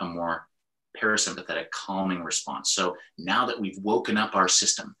trigger a more parasympathetic calming response. So now that we've woken up our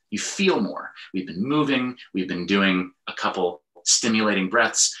system, you feel more. We've been moving, we've been doing a couple stimulating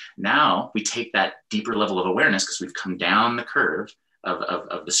breaths. Now we take that deeper level of awareness because we've come down the curve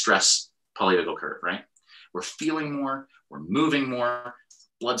of the stress polyvagal curve, right? We're feeling more, we're moving more,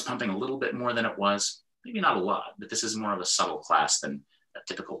 blood's pumping a little bit more than it was. Maybe not a lot, but this is more of a subtle class than a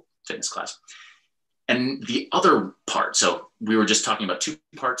typical fitness class. And the other part, so we were just talking about two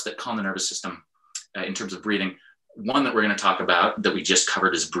parts that calm the nervous system in terms of breathing. One that we're going to talk about that we just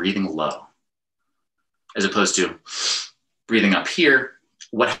covered is breathing low, as opposed to breathing up here.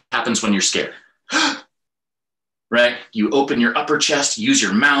 What happens when you're scared? Right? You open your upper chest, use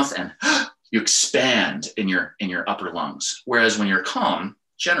your mouth, and you expand in your upper lungs. Whereas when you're calm,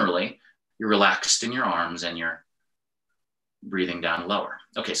 generally, you're relaxed in your arms and you're breathing down lower.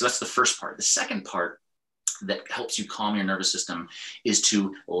 Okay, so that's the first part. The second part that helps you calm your nervous system is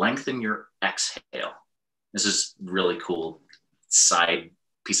to lengthen your exhale. This is really cool side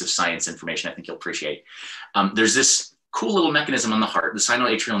piece of science information I think you'll appreciate. There's this cool little mechanism on the heart, the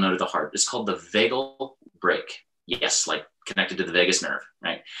sinoatrial node of the heart. It's called the vagal brake. Yes, like connected to the vagus nerve,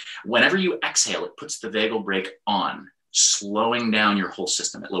 right? Whenever you exhale, it puts the vagal brake on, slowing down your whole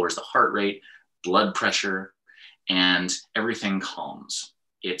system. It lowers the heart rate, blood pressure, and everything calms.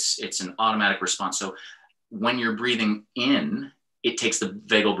 It's an automatic response. So when you're breathing in, it takes the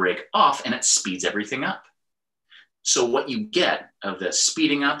vagal brake off and it speeds everything up. So what you get of the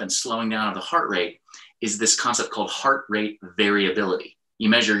speeding up and slowing down of the heart rate is this concept called heart rate variability. You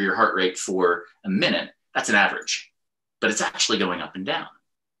measure your heart rate for a minute, that's an average, but it's actually going up and down.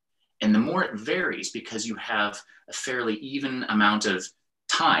 And the more it varies, because you have a fairly even amount of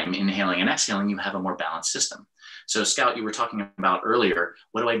time inhaling and exhaling, you have a more balanced system. So Scout, you were talking about earlier,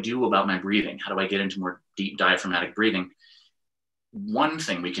 what do I do about my breathing? How do I get into more deep diaphragmatic breathing? One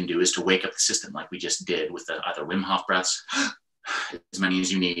thing we can do is to wake up the system like we just did with the either Wim Hof breaths, as many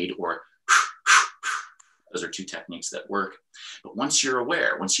as you need, or those are two techniques that work. But once you're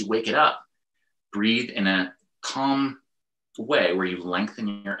aware, once you wake it up, breathe in a calm way where you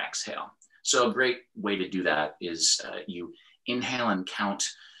lengthen your exhale. So a great way to do that is you inhale and count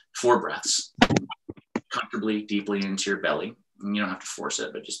 4 breaths comfortably, deeply into your belly. And you don't have to force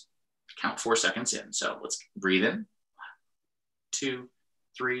it, but just count 4 seconds in. So let's breathe in. 1, 2,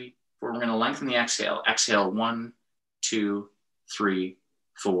 3, 4. We're going to lengthen the exhale. Exhale 1, 2, 3,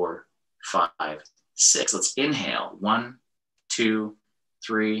 4, 5, 6. Let's inhale 1, 2,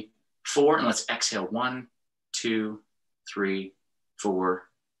 3, 4. And let's exhale 1, 2, 3, 4,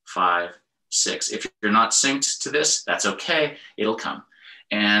 5, 6. If you're not synced to this, that's okay. It'll come.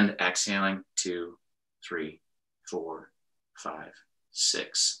 And exhaling 2, 3, 4, 5,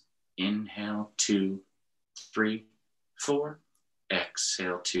 6. Inhale 2, 3, 4.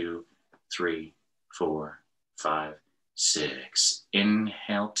 Exhale 2, 3, 4, 5, 6.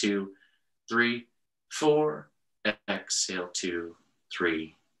 Inhale 2, 3, 4. Exhale 2,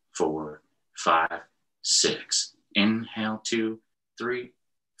 3, 4, 5, 6. Inhale 2, 3,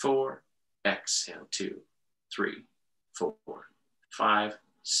 4. Exhale 2, 3, 4, 5,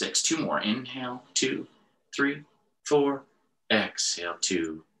 6. 2 more. Inhale 2, 3, 4. Exhale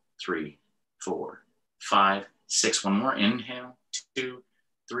 2, 3, 4, 5, 6. One more. Inhale, 2,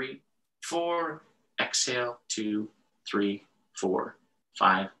 3, 4. Exhale, 2, 3, 4,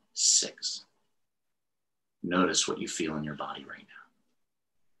 5, 6. Notice what you feel in your body right now.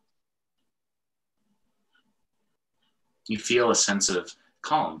 You feel a sense of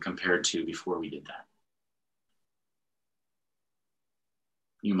calm compared to before we did that.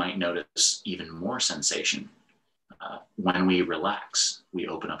 You might notice even more sensation. When we relax, we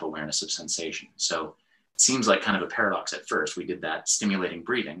open up awareness of sensation. So it seems like kind of a paradox at first. We did that stimulating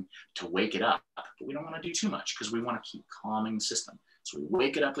breathing to wake it up, but we don't want to do too much because we want to keep calming the system. So we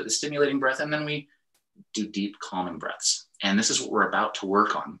wake it up with a stimulating breath, and then we do deep calming breaths. And this is what we're about to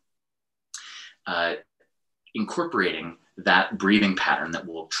work on, incorporating that breathing pattern that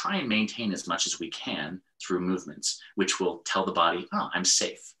we'll try and maintain as much as we can through movements, which will tell the body, oh, I'm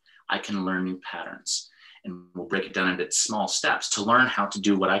safe. I can learn new patterns. And we'll break it down into small steps to learn how to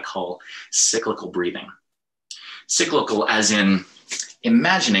do what I call cyclical breathing. Cyclical as in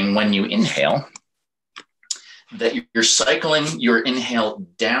imagining when you inhale that you're cycling your inhale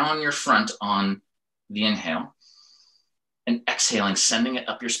down your front on the inhale and exhaling, sending it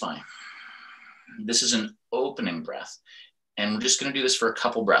up your spine. This is an opening breath. And we're just going to do this for a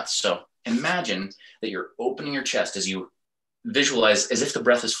couple breaths. So imagine that you're opening your chest as you visualize as if the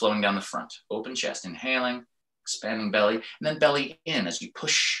breath is flowing down the front. Open chest, inhaling, expanding belly, and then belly in as you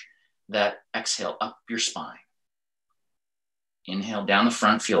push that exhale up your spine. Inhale down the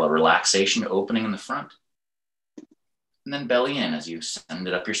front, feel a relaxation opening in the front. And then belly in as you send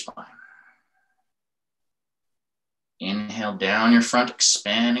it up your spine. Inhale down your front,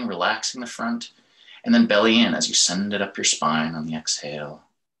 expanding, relaxing the front. And then belly in as you send it up your spine on the exhale.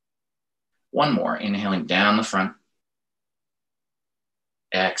 One more, inhaling down the front.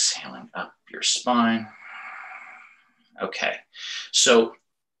 Exhaling up your spine. Okay, so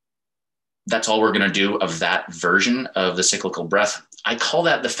that's all we're going to do of that version of the cyclical breath. I call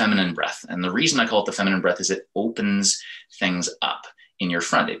that the feminine breath. And the reason I call it the feminine breath is it opens things up in your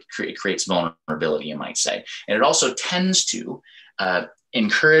front. It creates vulnerability, you might say. And it also tends to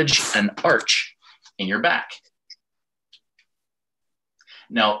encourage an arch in your back.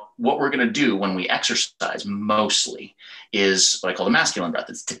 Now, what we're going to do when we exercise mostly is what I call the masculine breath.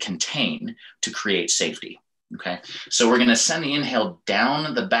 It's to contain, to create safety. Okay, so we're going to send the inhale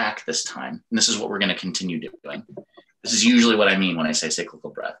down the back this time. And this is what we're going to continue doing. This is usually what I mean when I say cyclical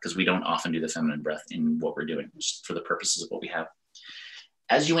breath, because we don't often do the feminine breath in what we're doing, just for the purposes of what we have.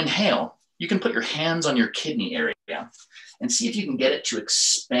 As you inhale, you can put your hands on your kidney area and see if you can get it to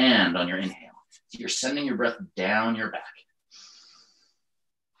expand on your inhale. So you're sending your breath down your back.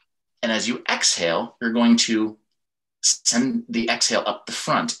 And as you exhale, you're going to send the exhale up the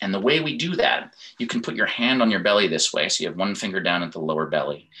front. And the way we do that, you can put your hand on your belly this way. So you have one finger down at the lower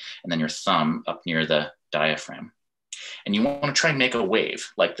belly and then your thumb up near the diaphragm. And you want to try and make a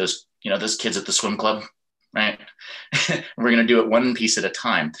wave like those, those kids at the swim club, right? We're going to do it one piece at a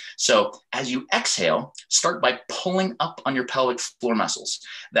time. So as you exhale, start by pulling up on your pelvic floor muscles.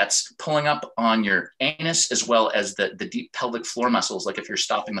 That's pulling up on your anus as well as the deep pelvic floor muscles, like if you're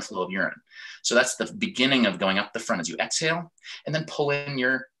stopping the flow of urine. So that's the beginning of going up the front as you exhale, and then pull in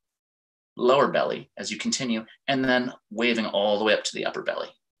your lower belly as you continue, and then waving all the way up to the upper belly.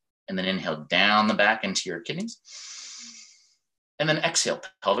 And then inhale down the back into your kidneys. And then exhale,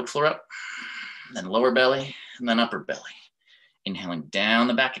 pelvic floor up, then lower belly, and then upper belly. Inhaling down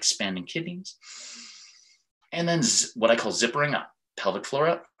the back, expanding kidneys. And then what I call zippering up, pelvic floor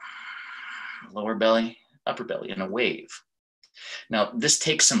up, lower belly, upper belly in a wave. Now, this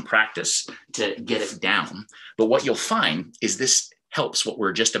takes some practice to get it down, but what you'll find is this helps what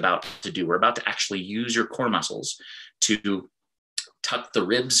we're just about to do. We're about to actually use your core muscles to tuck the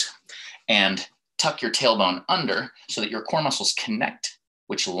ribs and tuck your tailbone under so that your core muscles connect,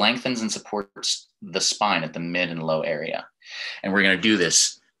 which lengthens and supports the spine at the mid and low area. And we're going to do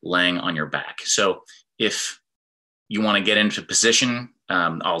this laying on your back. So if you want to get into position,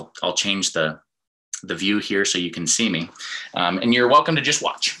 I'll change the view here so you can see me. And you're welcome to just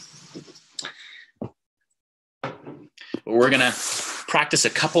watch. We're going to practice a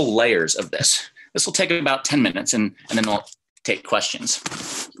couple layers of this. This will take about 10 minutes and then we'll take questions.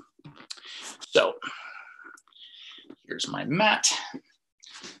 So here's my mat.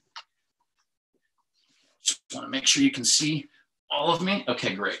 Just want to make sure you can see all of me.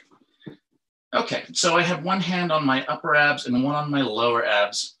 Okay, great. Okay, so I have one hand on my upper abs and one on my lower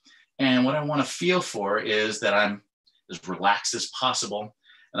abs. And what I want to feel for is that I'm as relaxed as possible.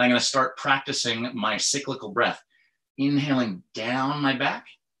 And I'm going to start practicing my cyclical breath, inhaling down my back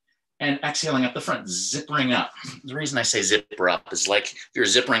And exhaling up the front, zippering up. The reason I say zipper up is like if you're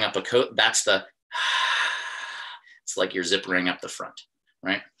zippering up a coat, that's the, it's like you're zippering up the front,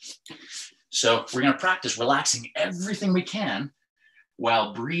 right? So we're gonna practice relaxing everything we can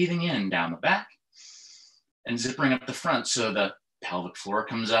while breathing in down the back and zippering up the front so the pelvic floor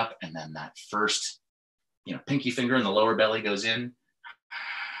comes up, and then that first, pinky finger in the lower belly goes in,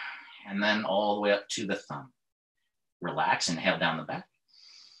 and then all the way up to the thumb. Relax, inhale down the back.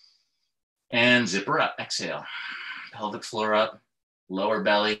 And zipper up, exhale. Pelvic floor up, lower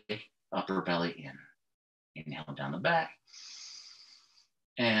belly, upper belly in. Inhale down the back.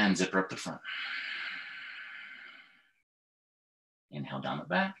 And zipper up the front. Inhale down the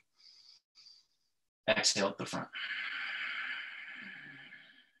back. Exhale up the front.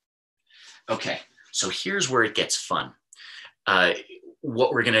 Okay, so here's where it gets fun.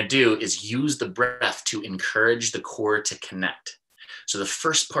 What we're gonna do is use the breath to encourage the core to connect. So the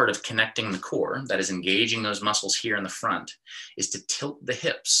first part of connecting the core, that is engaging those muscles here in the front, is to tilt the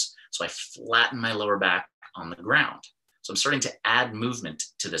hips. So I flatten my lower back on the ground. So I'm starting to add movement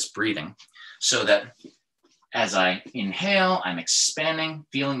to this breathing so that as I inhale, I'm expanding,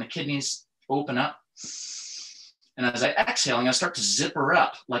 feeling the kidneys open up. And as I exhale, I'm gonna start to zipper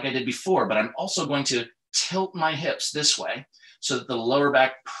up like I did before, but I'm also going to tilt my hips this way so that the lower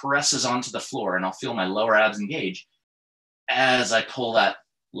back presses onto the floor, and I'll feel my lower abs engage as I pull that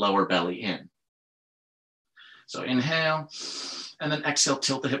lower belly in. So inhale, and then exhale,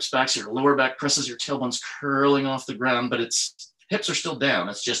 tilt the hips back so your lower back presses, your tailbone's curling off the ground, but hips are still down,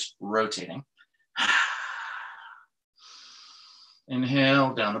 it's just rotating.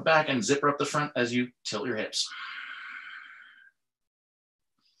 Inhale, down the back, and zipper up the front as you tilt your hips.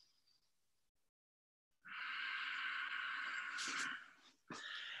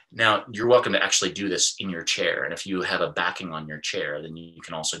 Now, you're welcome to actually do this in your chair. And if you have a backing on your chair, then you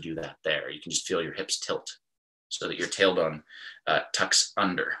can also do that there. You can just feel your hips tilt so that your tailbone tucks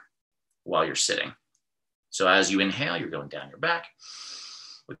under while you're sitting. So as you inhale, you're going down your back.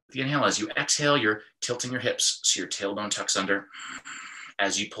 With the inhale, as you exhale, you're tilting your hips so your tailbone tucks under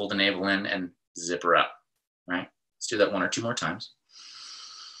as you pull the navel in and zipper up, right? Let's do that 1 or 2 more times.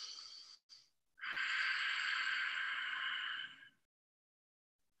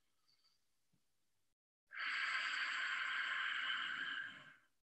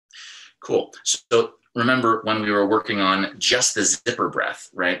 Cool. So remember when we were working on just the zipper breath,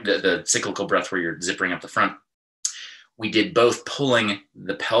 right? The cyclical breath where you're zippering up the front. We did both pulling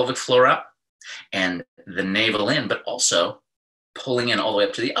the pelvic floor up and the navel in, but also pulling in all the way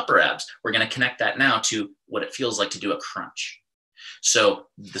up to the upper abs. We're going to connect that now to what it feels like to do a crunch. So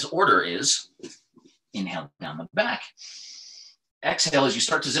this order is inhale down the back. Exhale as you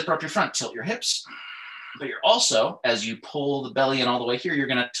start to zipper up your front, tilt your hips. But you're also, as you pull the belly in all the way here, you're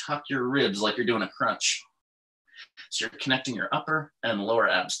going to tuck your ribs like you're doing a crunch. So you're connecting your upper and lower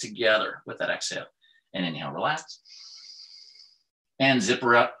abs together with that exhale. And inhale, relax. And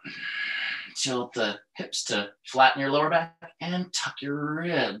zipper up. Tilt the hips to flatten your lower back and tuck your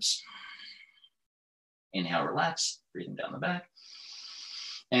ribs. Inhale, relax, breathing down the back.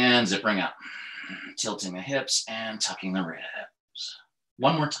 And zippering up. Tilting the hips and tucking the ribs.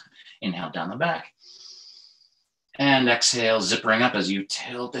 One more time. Inhale, down the back. And exhale, zippering up as you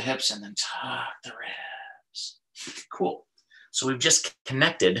tilt the hips and then tuck the ribs. Cool. So we've just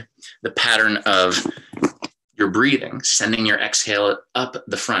connected the pattern of your breathing, sending your exhale up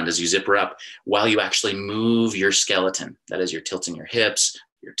the front as you zipper up while you actually move your skeleton. That is, you're tilting your hips,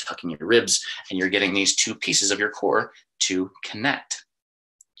 you're tucking your ribs, and you're getting these 2 pieces of your core to connect.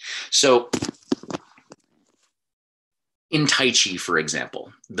 So in Tai Chi, for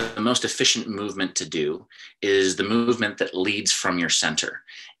example, the most efficient movement to do is the movement that leads from your center.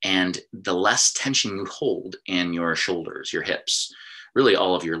 And the less tension you hold in your shoulders, your hips, really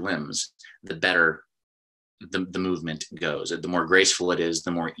all of your limbs, the better the movement goes. The more graceful it is, the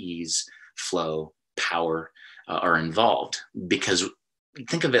more ease, flow, power are involved. Because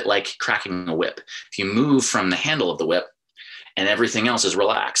think of it like cracking a whip. If you move from the handle of the whip and everything else is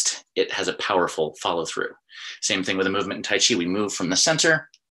relaxed, it has a powerful follow through. Same thing with a movement in Tai Chi. We move from the center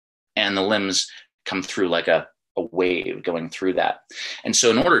and the limbs come through like a wave going through that. And so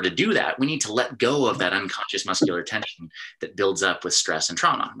in order to do that, we need to let go of that unconscious muscular tension that builds up with stress and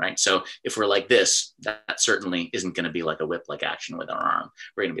trauma, right? So if we're like this, that certainly isn't going to be like a whip-like action with our arm.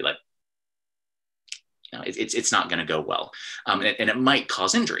 We're going to be like, it's not going to go well. And it might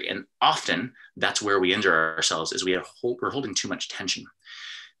cause injury. And often that's where we injure ourselves, is we're holding too much tension.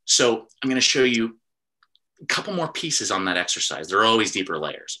 So I'm going to show you a couple more pieces on that exercise. There are always deeper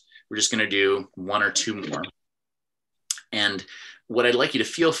layers. We're just going to do 1 or 2 more. And what I'd like you to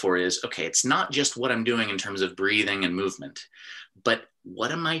feel for is, okay, it's not just what I'm doing in terms of breathing and movement, but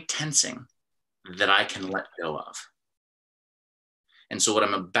what am I tensing that I can let go of? And so what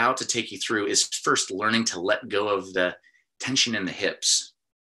I'm about to take you through is first learning to let go of the tension in the hips,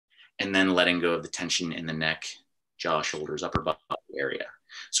 and then letting go of the tension in the neck, jaw, shoulders, upper body area.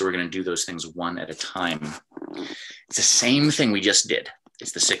 So we're going to do those things one at a time. It's the same thing we just did.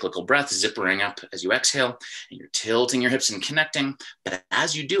 It's the cyclical breath, zippering up as you exhale, and you're tilting your hips and connecting. But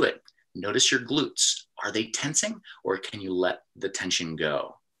as you do it, notice your glutes. Are they tensing, or can you let the tension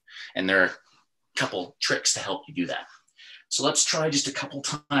go? And there are a couple tricks to help you do that. So let's try just a couple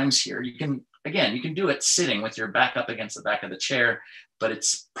times here. You can do it sitting with your back up against the back of the chair, but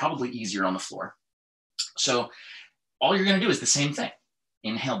it's probably easier on the floor. So all you're going to do is the same thing.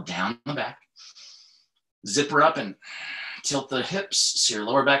 Inhale down the back, zipper up and tilt the hips so your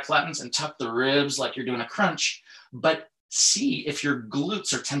lower back flattens, and tuck the ribs like you're doing a crunch. But see if your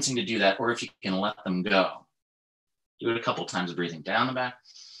glutes are tensing to do that, or if you can let them go. Do it a couple times, breathing down the back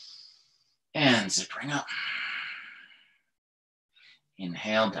and zippering up.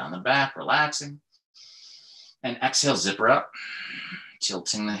 Inhale down the back, relaxing. And exhale, zipper up,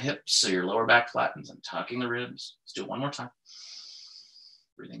 tilting the hips so your lower back flattens and tucking the ribs. Let's do it one more time.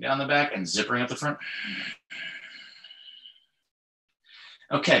 Breathing down the back and zippering up the front.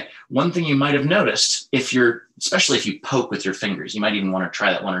 Okay, one thing you might have noticed, especially if you poke with your fingers, you might even want to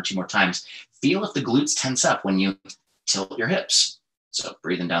try that one or two more times. Feel if the glutes tense up when you tilt your hips. So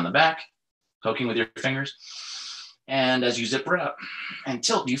breathing down the back, poking with your fingers. And as you zipper up and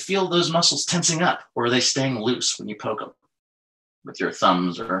tilt, do you feel those muscles tensing up, or are they staying loose when you poke them with your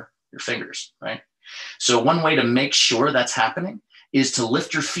thumbs or your fingers, right? So one way to make sure that's happening is to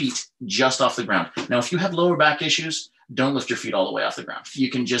lift your feet just off the ground. Now, if you have lower back issues, don't lift your feet all the way off the ground. You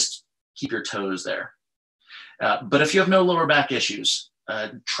can just keep your toes there. But if you have no lower back issues,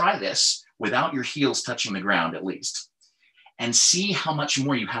 try this without your heels touching the ground at least, and see how much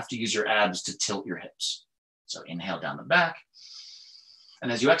more you have to use your abs to tilt your hips. So inhale down the back.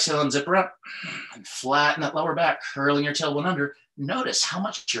 And as you exhale and zipper up and flatten that lower back, curling your tailbone under, notice how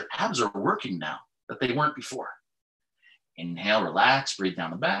much your abs are working now that they weren't before. Inhale, relax, breathe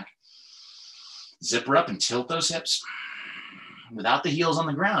down the back. Zipper up and tilt those hips. Without the heels on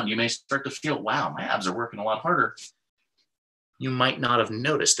the ground, you may start to feel, wow, my abs are working a lot harder. You might not have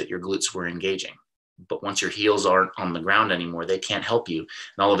noticed that your glutes were engaging. But once your heels aren't on the ground anymore, they can't help you. And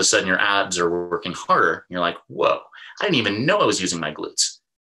all of a sudden your abs are working harder. You're like, whoa, I didn't even know I was using my glutes.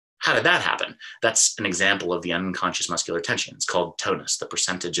 How did that happen? That's an example of the unconscious muscular tension. It's called tonus, the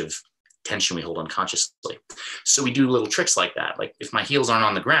percentage of tension we hold unconsciously. So we do little tricks like that. Like if my heels aren't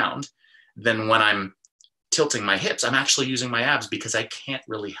on the ground, then when I'm tilting my hips, I'm actually using my abs because I can't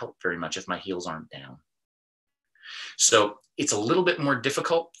really help very much if my heels aren't down. So it's a little bit more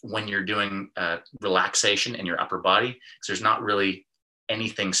difficult when you're doing relaxation in your upper body, because there's not really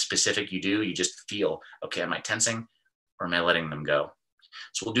anything specific you do. You just feel, okay, am I tensing or am I letting them go?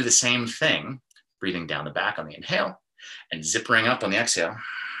 So we'll do the same thing, breathing down the back on the inhale and zippering up on the exhale.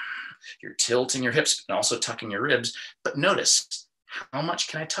 You're tilting your hips and also tucking your ribs, but notice how much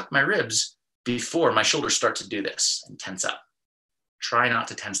can I tuck my ribs before my shoulders start to do this and tense up. Try not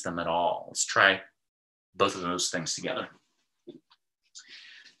to tense them at all. Let's try both of those things together.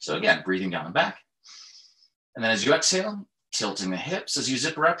 So again, breathing down the back. And then as you exhale, tilting the hips as you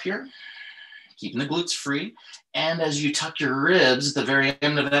zipper up here, keeping the glutes free. And as you tuck your ribs at the very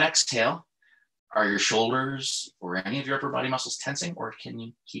end of that exhale, are your shoulders or any of your upper body muscles tensing, or can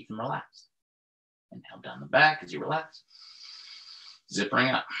you keep them relaxed? Inhale down the back as you relax,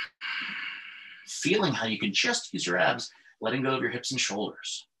 zippering up. Feeling how you can just use your abs, letting go of your hips and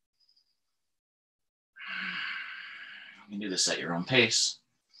shoulders. You can do this at your own pace.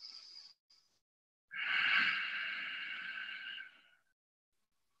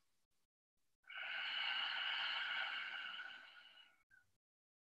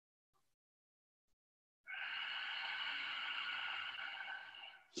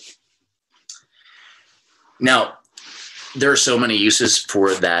 Now, there are so many uses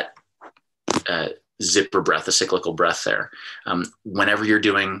for that zipper breath, a cyclical breath there. Whenever you're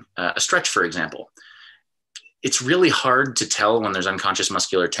doing a stretch, for example, it's really hard to tell when there's unconscious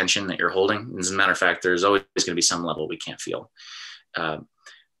muscular tension that you're holding. As a matter of fact, there's always going to be some level we can't feel.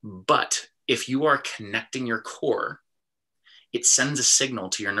 But if you are connecting your core, it sends a signal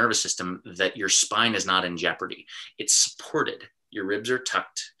to your nervous system that your spine is not in jeopardy. It's supported. Your ribs are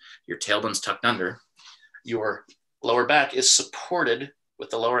tucked, your tailbone's tucked under, your lower back is supported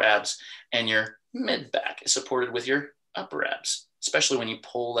with the lower abs, and your mid back is supported with your upper abs, especially when you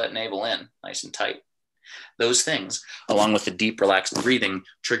pull that navel in nice and tight. Those things, along with the deep, relaxed breathing,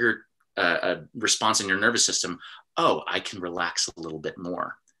 trigger a response in your nervous system. Oh, I can relax a little bit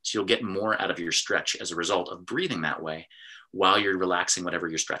more. So you'll get more out of your stretch as a result of breathing that way while you're relaxing whatever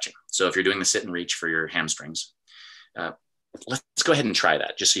you're stretching. So if you're doing the sit and reach for your hamstrings, let's go ahead and try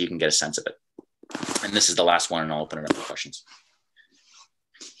that just so you can get a sense of it. And this is the last one, and I'll open it up for questions.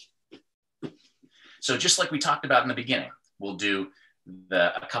 So just like we talked about in the beginning, we'll do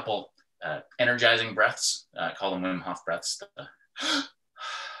a couple energizing breaths, call them Wim Hof breaths.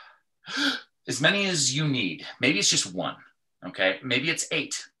 As many as you need. Maybe it's just one, okay? Maybe it's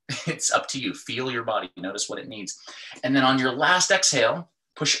 8. It's up to you. Feel your body, notice what it needs. And then on your last exhale,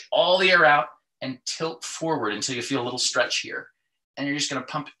 push all the air out and tilt forward until you feel a little stretch here. And you're just gonna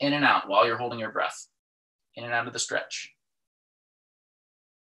pump in and out while you're holding your breath, in and out of the stretch.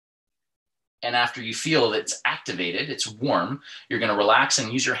 And after you feel that it's activated, it's warm, you're gonna relax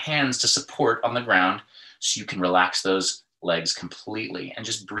and use your hands to support on the ground so you can relax those legs completely and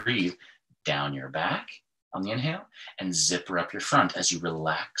just breathe down your back on the inhale and zipper up your front as you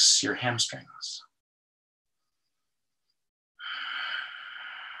relax your hamstrings.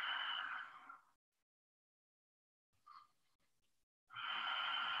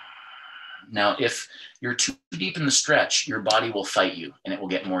 Now, if you're too deep in the stretch, your body will fight you and it will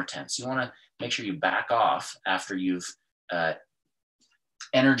get more tense. You want to make sure you back off after you've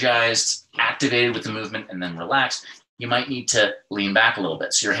energized, activated with the movement, and then relaxed. You might need to lean back a little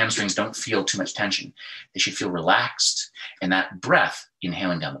bit so your hamstrings don't feel too much tension. They should feel relaxed. And that breath,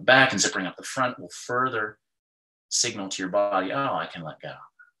 inhaling down the back and zippering up the front, will further signal to your body, oh, I can let go.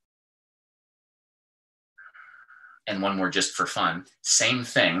 And one more just for fun, same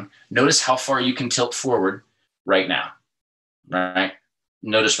thing. Notice how far you can tilt forward right now, right?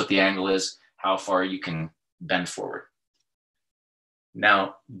 Notice what the angle is, how far you can bend forward.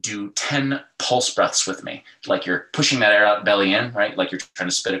 Now do 10 pulse breaths with me, like you're pushing that air out, belly in, right? Like you're trying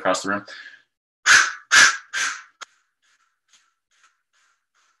to spit across the room.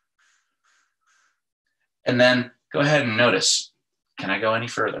 And then go ahead and notice, can I go any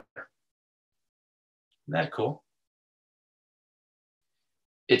further? Isn't that cool?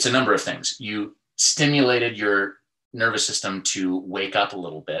 It's a number of things. You stimulated your nervous system to wake up a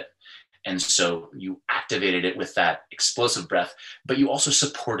little bit. And so you activated it with that explosive breath, but you also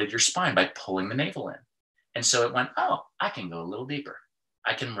supported your spine by pulling the navel in. And so it went, oh, I can go a little deeper.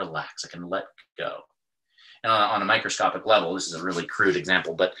 I can relax. I can let go. And on a microscopic level, this is a really crude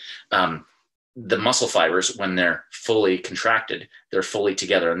example, but the muscle fibers, when they're fully contracted, they're fully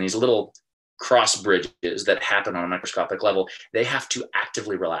together. And these little cross bridges that happen on a microscopic level, they have to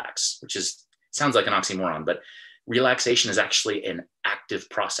actively relax, which sounds like an oxymoron, but relaxation is actually an active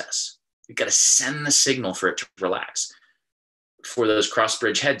process. You've got to send the signal for it to relax. For those cross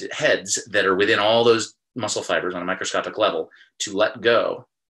bridge heads that are within all those muscle fibers on a microscopic level to let go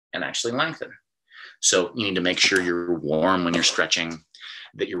and actually lengthen. So you need to make sure you're warm when you're stretching,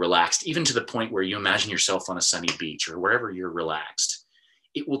 that you're relaxed, even to the point where you imagine yourself on a sunny beach or wherever you're relaxed.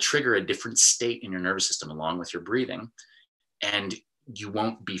 It will trigger a different state in your nervous system along with your breathing. And you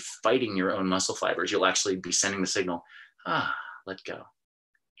won't be fighting your own muscle fibers. You'll actually be sending the signal, let go.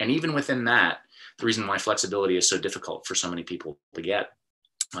 And even within that, the reason why flexibility is so difficult for so many people to get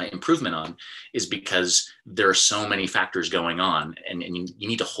improvement on is because there are so many factors going on, and you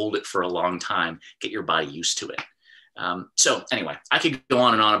need to hold it for a long time, get your body used to it. So anyway, I could go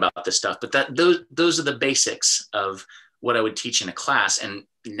on and on about this stuff, but those are the basics of what I would teach in a class. And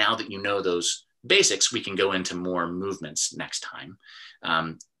now that you know those basics, we can go into more movements next time.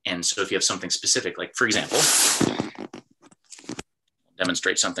 And so if you have something specific, like for example,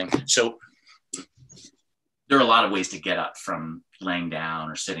 demonstrate something. So there are a lot of ways to get up from laying down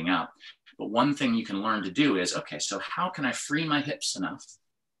or sitting up. But one thing you can learn to do is, okay, so how can I free my hips enough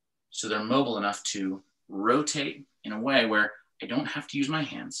so they're mobile enough to rotate in a way where I don't have to use my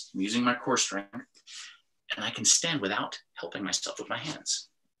hands. I'm using my core strength, and I can stand without helping myself with my hands.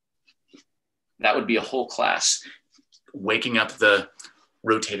 That would be a whole class, waking up the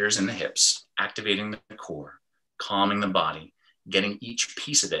rotators in the hips, activating the core, calming the body, getting each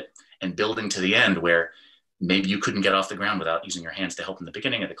piece of it, and building to the end where maybe you couldn't get off the ground without using your hands to help in the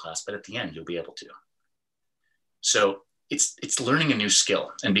beginning of the class, but at the end, you'll be able to. So it's learning a new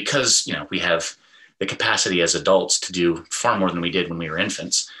skill. And because, we have the capacity as adults to do far more than we did when we were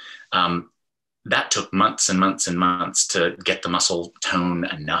infants, that took months and months and months to get the muscle tone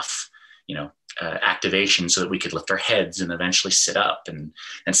enough, activation so that we could lift our heads and eventually sit up and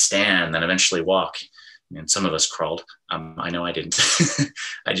stand and eventually walk. And some of us crawled. I know I didn't.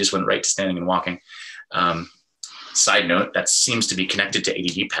 I just went right to standing and walking. Side note, that seems to be connected to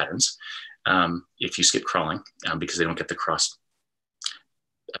ADD patterns. if you skip crawling, because they don't get the cross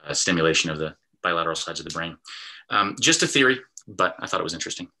stimulation of the bilateral sides of the brain. Just a theory, but I thought it was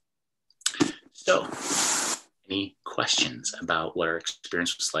interesting. So, any questions about what our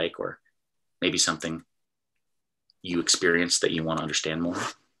experience was like, or maybe something you experienced that you want to understand more?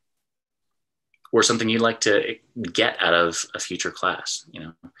 Or something you'd like to get out of a future class? You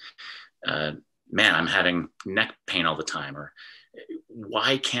know, man, I'm having neck pain all the time, or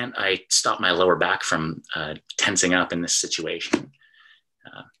why can't I stop my lower back from tensing up in this situation?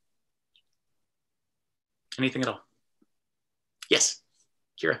 Anything at all? Yes,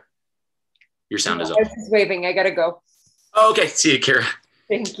 Kira. Your sound is off. I was just waving. I gotta go. Oh, okay. See you, Kira.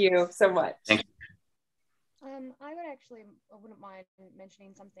 Thank you so much. Thank you. I wouldn't mind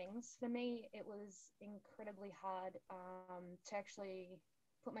mentioning some things. For me, it was incredibly hard to actually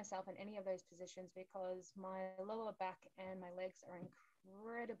put myself in any of those positions because my lower back and my legs are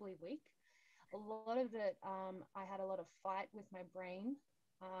incredibly weak. A lot of it, I had a lot of fight with my brain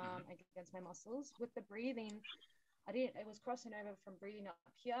against my muscles. With the breathing, it was crossing over from breathing up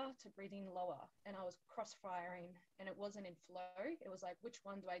here to breathing lower, and I was cross-firing, and it wasn't in flow. It was like, which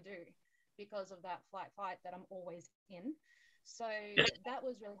one do I do? Because of that fight that I'm always in. So that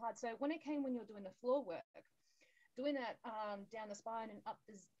was really hard. So when you're doing the floor work, doing that down the spine and up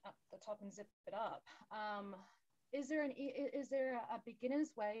the top and zip it up, is there a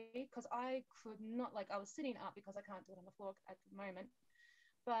beginner's way? Because I could not, I was sitting up because I can't do it on the floor at the moment.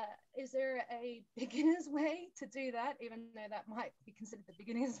 But is there a beginner's way to do that, even though that might be considered the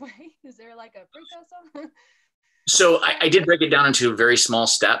beginner's way? Is there like a precursor? So I did break it down into very small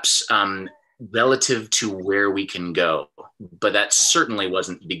steps relative to where we can go, but that certainly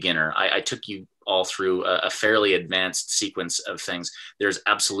wasn't beginner. I took you all through a fairly advanced sequence of things. There's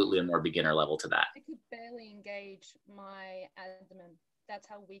absolutely a more beginner level to that. I could barely engage my abdomen. That's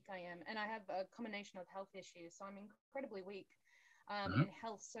how weak I am. And I have a combination of health issues. So I'm incredibly weak in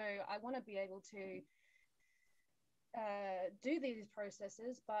health. So I want to be able to do these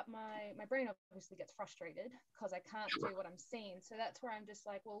processes, but my brain obviously gets frustrated because I can't do what I'm seeing. So that's where I'm just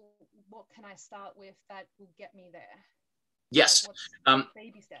like, well, what can I start with that will get me there? Yes.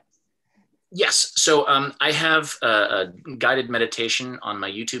 Baby steps. Yes. So I have a guided meditation on my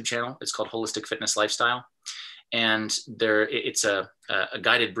YouTube channel. It's called Holistic Fitness Lifestyle. And it's a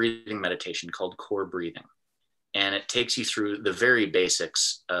guided breathing meditation called Core Breathing. And it takes you through the very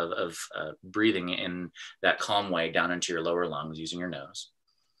basics of breathing in that calm way down into your lower lungs using your nose.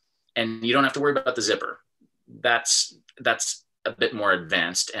 And you don't have to worry about the zipper. That's a bit more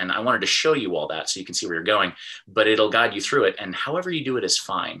advanced. And I wanted to show you all that so you can see where you're going, but it'll guide you through it. And however you do it is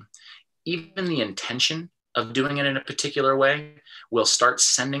fine. Even the intention of doing it in a particular way will start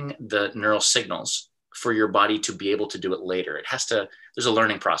sending the neural signals for your body to be able to do it later. There's a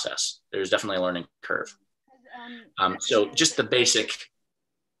learning process. There's definitely a learning curve. So just the basic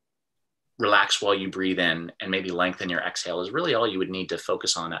relax while you breathe in and maybe lengthen your exhale is really all you would need to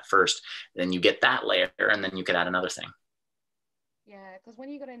focus on at first. Then you get that layer and then you could add another thing. Yeah, because when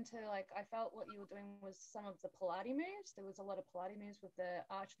you got into I felt what you were doing was some of the Pilates moves. There was a lot of Pilates moves with the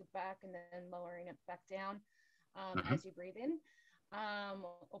arch the back and then lowering it back down as you breathe in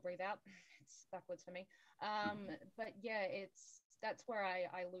or breathe out. It's backwards for me. But yeah, that's where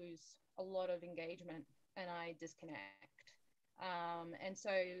I lose a lot of engagement and I disconnect. And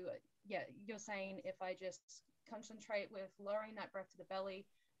so, yeah, you're saying if I just concentrate with lowering that breath to the belly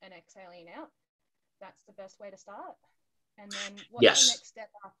and exhaling out, that's the best way to start. And then what's the next step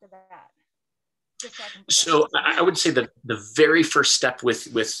after that? So I would say that the very first step with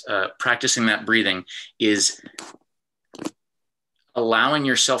practicing that breathing is allowing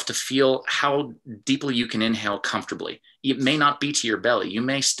yourself to feel how deeply you can inhale comfortably. It may not be to your belly. You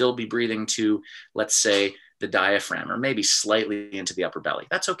may still be breathing to, let's say, the diaphragm or maybe slightly into the upper belly.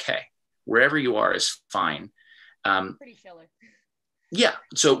 That's okay. Wherever you are is fine. Pretty shallow. Yeah.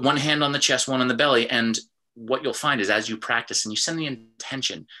 So one hand on the chest, one on the belly. And what you'll find is as you practice and you send the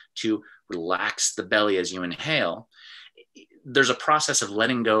intention to relax the belly as you inhale, there's a process of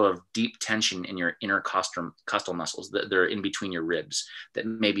letting go of deep tension in your intercostal muscles that are in between your ribs that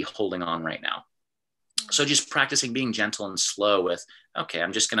may be holding on right now. So just practicing being gentle and slow with, okay,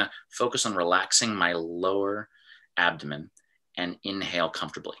 I'm just going to focus on relaxing my lower abdomen and inhale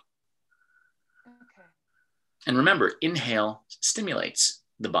comfortably. Okay. And remember, inhale stimulates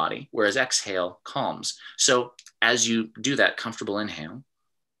the body, whereas exhale calms. So as you do that comfortable inhale,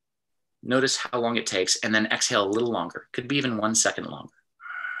 notice how long it takes and then exhale a little longer. Could be even 1 second longer.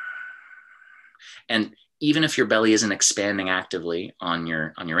 And even if your belly isn't expanding actively on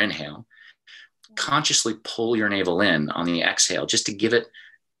your inhale, consciously pull your navel in on the exhale just to give it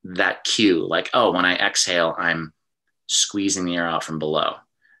that cue, like, oh, when I exhale, I'm squeezing the air out from below.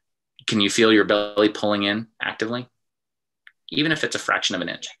 Can you feel your belly pulling in actively? Even if it's a fraction of an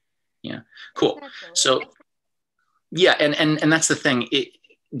inch. Yeah, cool. So yeah, and that's the thing.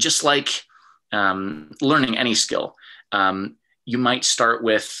 Just like learning any skill, you might start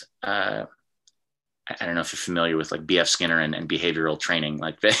with, I don't know if you're familiar with like B.F. Skinner and behavioral training,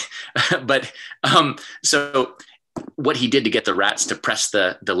 like, but so what he did to get the rats to press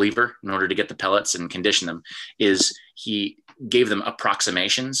the lever in order to get the pellets and condition them is he gave them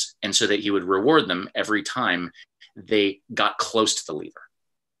approximations, and so that he would reward them every time they got close to the lever.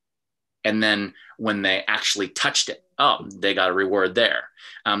 And then when they actually touched it, oh, they got a reward there.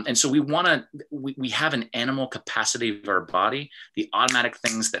 And so we have an animal capacity of our body, the automatic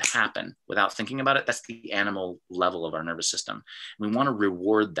things that happen without thinking about it. That's the animal level of our nervous system. We want to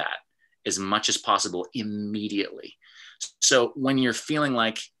reward that as much as possible immediately. So when you're feeling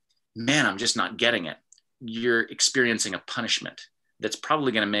like, man, I'm just not getting it, you're experiencing a punishment that's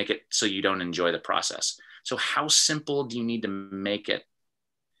probably going to make it so you don't enjoy the process. So how simple do you need to make it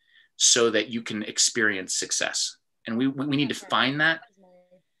so that you can experience success? And we need to find that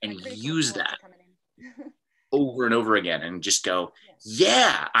and use that over and over again, and just go,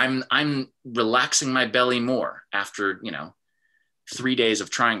 yeah, I'm relaxing my belly more after, 3 days of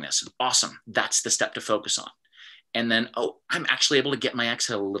trying this. Awesome. That's the step to focus on. And then, oh, I'm actually able to get my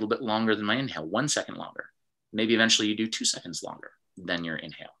exhale a little bit longer than my inhale, 1 second longer. Maybe eventually you do 2 seconds longer than your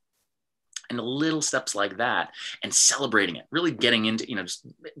inhale. And little steps like that, and celebrating it, really getting into, just,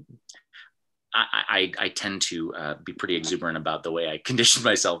 I tend to be pretty exuberant about the way I condition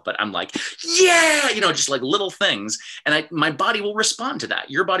myself, but I'm like, yeah, just like little things. And my body will respond to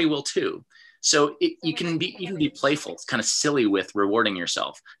that. Your body will too. So you can be playful. It's kind of silly with rewarding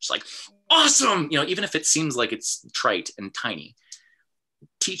yourself. It's like, awesome. Even if it seems like it's trite and tiny,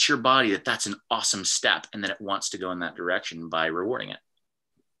 teach your body that that's an awesome step and that it wants to go in that direction by rewarding it.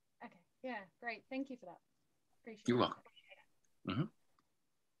 Okay. Yeah. Great. Thank you for that. Appreciate You're welcome. Mm-hmm.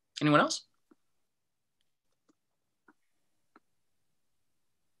 Anyone else?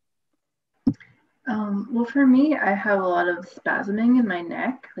 Well, for me, I have a lot of spasming in my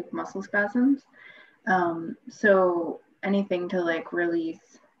neck, like muscle spasms. So anything to like release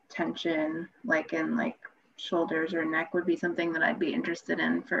tension, like in like shoulders or neck, would be something that I'd be interested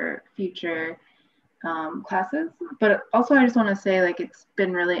in for future classes. But also, I just want to say, like, it's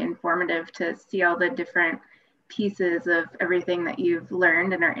been really informative to see all the different pieces of everything that you've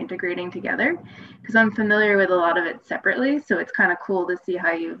learned and are integrating together, because I'm familiar with a lot of it separately. So it's kind of cool to see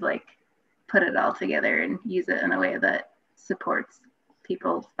how you've like put it all together and use it in a way that supports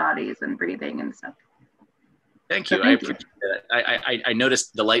people's bodies and breathing and stuff. Thank you. So I appreciate it. I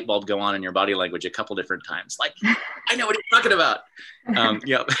noticed the light bulb go on in your body language a couple different times. Like, I know what you're talking about.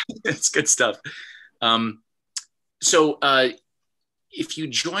 Yeah, it's good stuff. So if you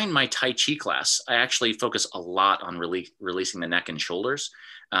join my Tai Chi class, I actually focus a lot on releasing the neck and shoulders.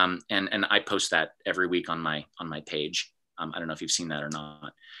 And I post that every week on my page. I don't know if you've seen that or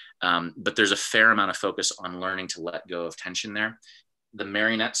not. But there's a fair amount of focus on learning to let go of tension there. The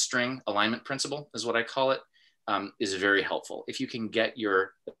marionette string alignment principle is what I call it, is very helpful. If you can get the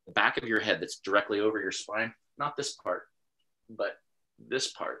back of your head that's directly over your spine, not this part, but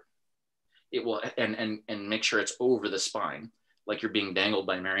this part, it will, and make sure it's over the spine, like you're being dangled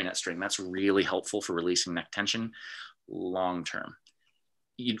by a marionette string. That's really helpful for releasing neck tension long term.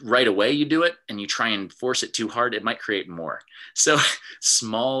 Right away you do it and you try and force it too hard, it might create more. So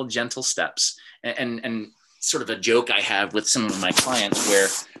small, gentle steps. And sort of a joke I have with some of my clients where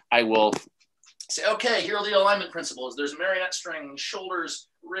I will say, okay, here are the alignment principles. There's marionette string, shoulders,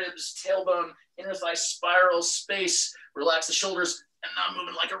 ribs, tailbone, inner thigh, spiral, space, relax the shoulders, and now I'm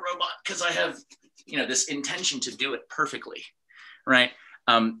moving like a robot because I have, this intention to do it perfectly, right?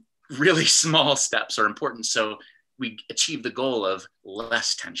 Really small steps are important. So we achieve the goal of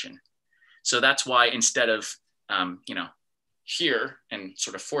less tension. So that's why instead of, here and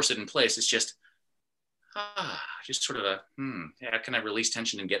sort of force it in place, it's just sort of how can I release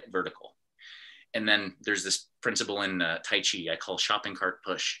tension and get vertical? And then there's this principle in Tai Chi I call shopping cart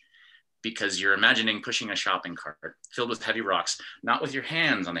push, because you're imagining pushing a shopping cart filled with heavy rocks, not with your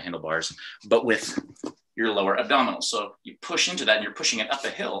hands on the handlebars, but with your lower abdominals. So you push into that and you're pushing it up a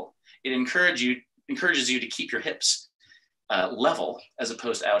hill. It encourages you to keep your hips level as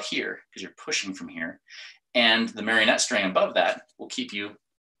opposed to out here, because you're pushing from here. And the marionette string above that will keep you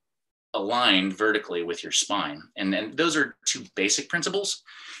aligned vertically with your spine. And those are two basic principles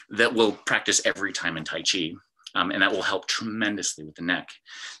that we'll practice every time in Tai Chi. And that will help tremendously with the neck,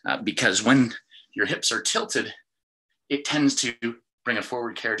 because when your hips are tilted, it tends to bring a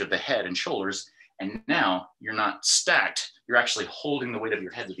forward carriage of the head and shoulders. And now you're not stacked, you're actually holding the weight of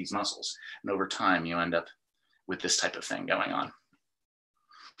your head with these muscles. And over time, you end up with this type of thing going on.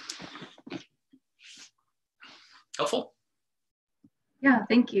 Helpful? Yeah,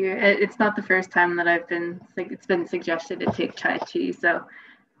 thank you. It's not the first time that it's been suggested to take Tai Chi, so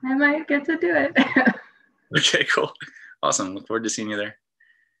I might get to do it. Okay, cool. Awesome. Look forward to seeing you there.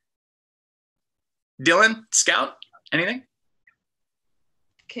 Dylan, Scout, anything?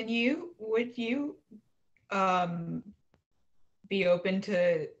 Would you be open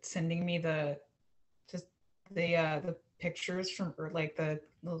to sending me the pictures from, or like the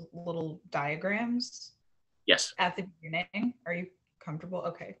little diagrams? Yes. At the beginning? Are you comfortable?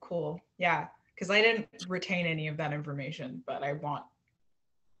 Okay, cool. Yeah, because I didn't retain any of that information, but I want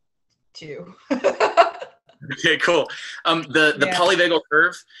to. Okay, cool. The polyvagal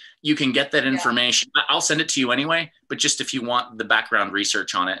curve, you can get that information. Yeah. I'll send it to you anyway, but just if you want the background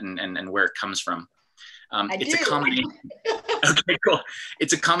research on it and where it comes from. It's a combination. Okay, cool.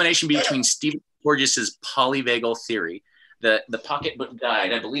 It's a combination between Stephen Porges's polyvagal theory, the pocketbook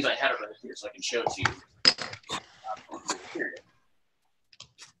guide. I believe I have it right here, so I can show it to you.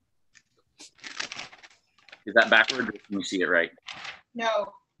 Is that backward, or can you see it right?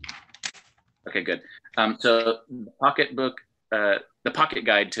 No. Okay, good. So the pocketbook, the pocket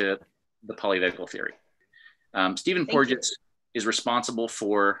guide to the polyvagal theory. Stephen Porges is responsible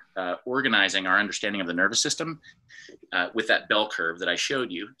for organizing our understanding of the nervous system with that bell curve that I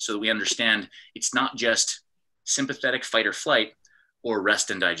showed you, so that we understand it's not just sympathetic fight or flight or rest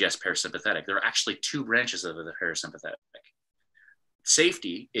and digest parasympathetic. There are actually two branches of the parasympathetic.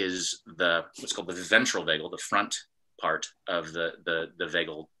 Safety is what's called the ventral vagal, the front part of the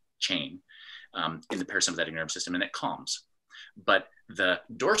vagal chain in the parasympathetic nervous system, and it calms. But the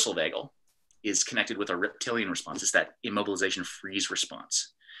dorsal vagal is connected with our reptilian response. It's that immobilization freeze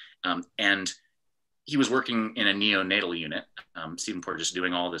response. And he was working in a neonatal unit, Stephen Porges,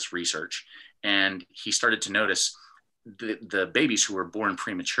 doing all this research. And he started to notice the babies who were born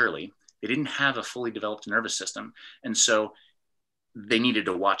prematurely, they didn't have a fully developed nervous system. And so they needed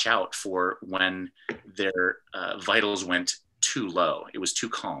to watch out for when their vitals went too low. It was too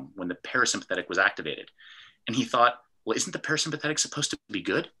calm when the parasympathetic was activated. And he thought, well, isn't the parasympathetic supposed to be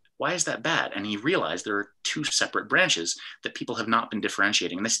good? Why is that bad? And he realized there are two separate branches that people have not been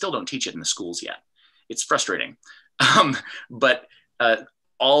differentiating, and they still don't teach it in the schools yet. It's frustrating. But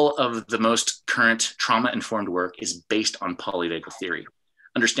all of the most current trauma-informed work is based on polyvagal theory,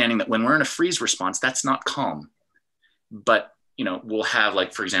 understanding that when we're in a freeze response, that's not calm. But we'll have,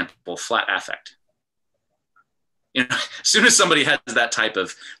 like, for example, flat affect. As soon as somebody has that type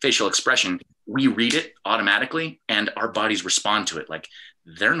of facial expression, we read it automatically and our bodies respond to it. Like,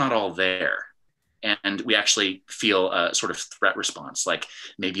 they're not all there. And we actually feel a sort of threat response, like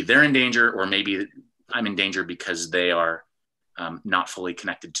maybe they're in danger, or maybe I'm in danger because they are not fully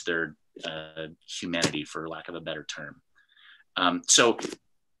connected to their humanity, for lack of a better term. So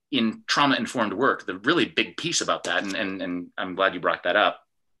in trauma-informed work, the really big piece about that, and I'm glad you brought that up,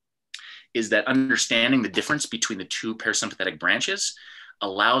 is that understanding the difference between the two parasympathetic branches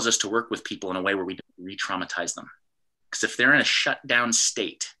allows us to work with people in a way where we don't re-traumatize them. Because if they're in a shut down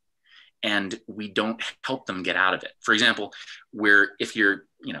state and we don't help them get out of it, for example, if you're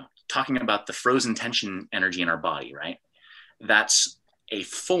talking about the frozen tension energy in our body, right? That's a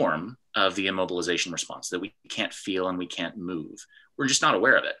form of the immobilization response that we can't feel and we can't move. We're just not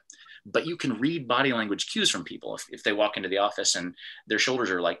aware of it. But you can read body language cues from people. If they walk into the office and their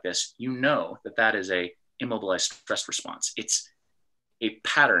shoulders are like this, you know that is a immobilized stress response. It's a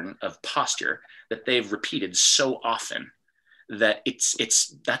pattern of posture that they've repeated so often that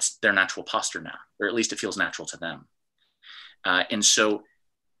that's their natural posture now, or at least it feels natural to them. And so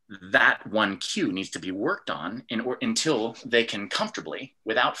that one cue needs to be worked on until they can comfortably,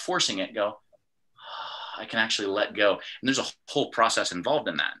 without forcing it, go, I can actually let go. And there's a whole process involved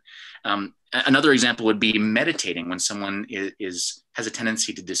in that. Another example would be meditating when someone has a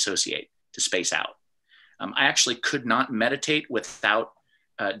tendency to dissociate, to space out. I actually could not meditate without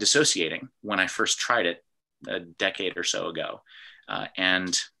dissociating when I first tried it a decade or so ago.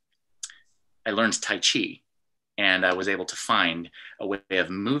 And I learned Tai Chi, and I was able to find a way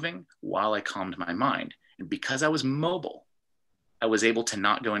of moving while I calmed my mind. And because I was mobile, I was able to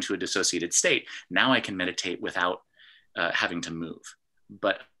not go into a dissociated state. Now I can meditate without having to move.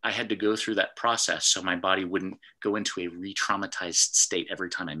 But I had to go through that process so my body wouldn't go into a re-traumatized state every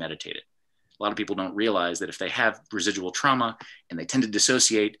time I meditated. A lot of people don't realize that if they have residual trauma and they tend to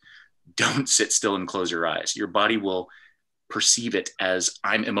dissociate, don't sit still and close your eyes. Your body will perceive it as,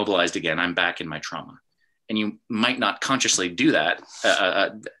 I'm immobilized again, I'm back in my trauma. and you might not consciously do that,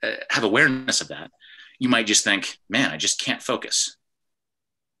 have awareness of that. You might just think, man, I just can't focus.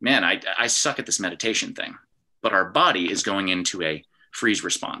 Man, I suck at this meditation thing. But our body is going into a freeze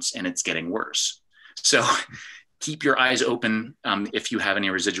response and it's getting worse. So keep your eyes open if you have any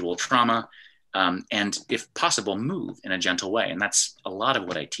residual trauma, and if possible, move in a gentle way. And that's a lot of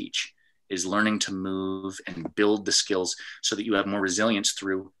what I teach, is learning to move and build the skills so that you have more resilience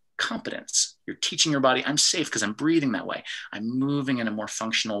through competence. You're teaching your body, I'm safe because I'm breathing that way. I'm moving in a more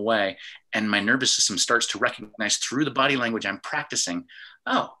functional way. And my nervous system starts to recognize through the body language I'm practicing,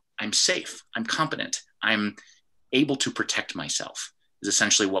 oh, I'm safe, I'm competent, I'm able to protect myself, is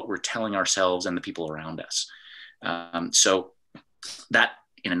essentially what we're telling ourselves and the people around us. So that,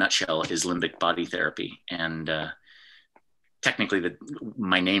 in a nutshell, is limbic body therapy. And technically,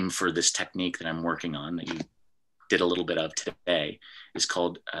 my name for this technique that I'm working on, that you did a little bit of today, is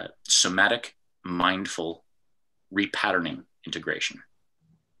called somatic mindful repatterning integration.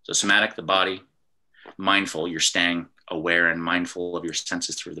 So somatic, the body; mindful, you're staying aware and mindful of your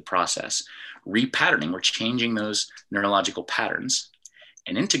senses through the process. Repatterning, we're changing those neurological patterns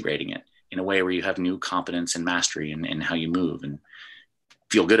and integrating it in a way where you have new competence and mastery in how you move and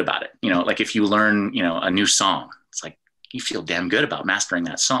feel good about it. Like if you learn, a new song, it's like you feel damn good about mastering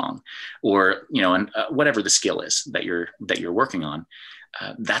that song, or, and whatever the skill is that you're working on.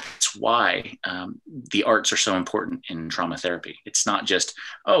 That's why the arts are so important in trauma therapy. It's not just,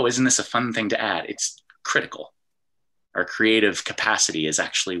 oh, isn't this a fun thing to add? It's critical. Our creative capacity is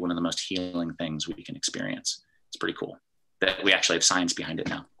actually one of the most healing things we can experience. It's pretty cool that we actually have science behind it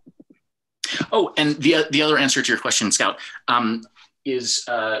now. Oh, and the other answer to your question, Scout, is,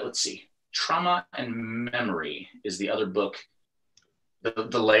 let's see, Trauma and Memory is the other book,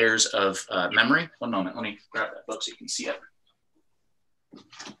 the layers of memory. One moment, let me grab that book so you can see it.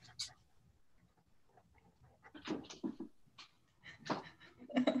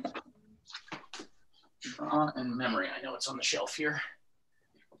 Trauma and Memory. I know it's on the shelf here.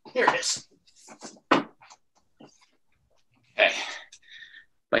 Here it is. Okay,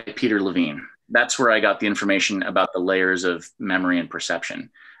 by Peter Levine. That's where I got the information about the layers of memory and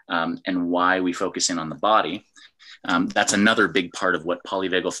perception, and why we focus in on the body. That's another big part of what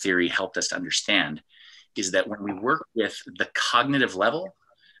polyvagal theory helped us to understand, is that when we work with the cognitive level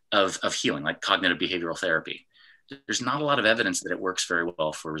of healing, like cognitive behavioral therapy, there's not a lot of evidence that it works very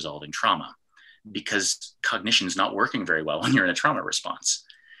well for resolving trauma, because cognition is not working very well when you're in a trauma response.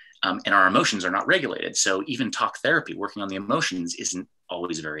 And our emotions are not regulated. So even talk therapy, working on the emotions, isn't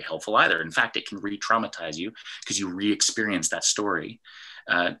always very helpful either. In fact, it can re-traumatize you because you re-experience that story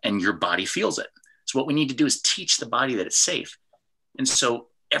and your body feels it. So what we need to do is teach the body that it's safe. And so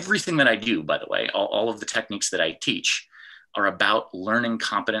everything that I do, by the way, all of the techniques that I teach are about learning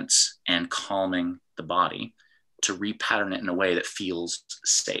competence and calming the body to repattern it in a way that feels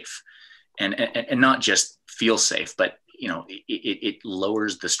safe. And not just feel safe, but it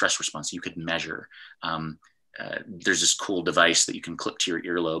lowers the stress response. You could measure. There's this cool device that you can clip to your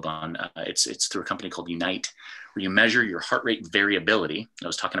earlobe on. It's through a company called Unite, where you measure your heart rate variability. I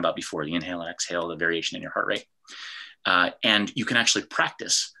was talking about before, the inhale and exhale, the variation in your heart rate. And you can actually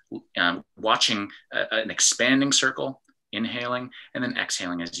practice watching an expanding circle, inhaling, and then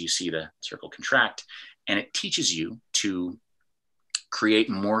exhaling as you see the circle contract. And it teaches you to create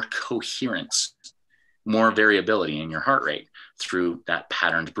more coherence, more variability in your heart rate through that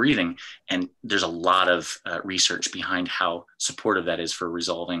patterned breathing. And there's a lot of research behind how supportive that is for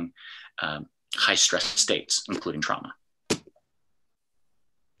resolving high stress states, including trauma.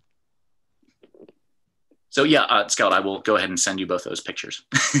 So yeah, Scout, I will go ahead and send you both those pictures.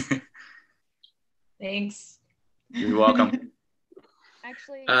 Thanks. You're welcome.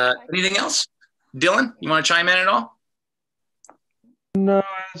 Actually, anything else? Dylan, you want to chime in at all? No,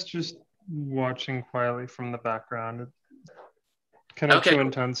 I was just watching quietly from the background. Kind of too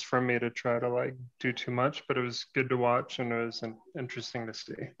intense for me to try to do too much, but it was good to watch and it was interesting to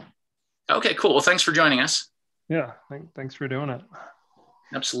see. Okay, cool. Well, thanks for joining us. Yeah, thanks for doing it.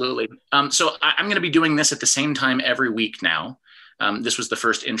 Absolutely. So I'm going to be doing this at the same time every week now. This was the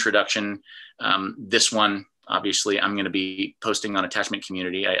first introduction. This one, obviously, I'm going to be posting on Attachment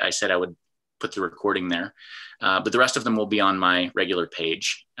Community. I said I would put the recording there, but the rest of them will be on my regular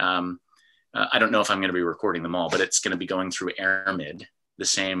page. I don't know if I'm going to be recording them all, but it's going to be going through AirMid, the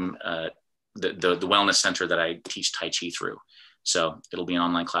same, the wellness center that I teach Tai Chi through. So it'll be an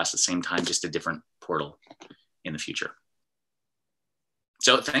online class at the same time, just a different portal in the future.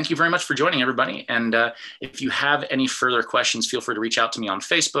 So thank you very much for joining, everybody. And if you have any further questions, feel free to reach out to me on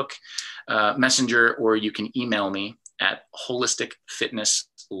Facebook, Messenger, or you can email me at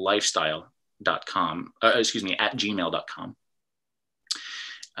holisticfitnesslifestyle, gmail.com.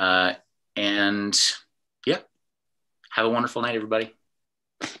 And yeah, have a wonderful night, everybody.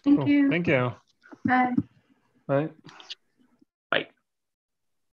 Thank you. Thank you. Bye. Bye.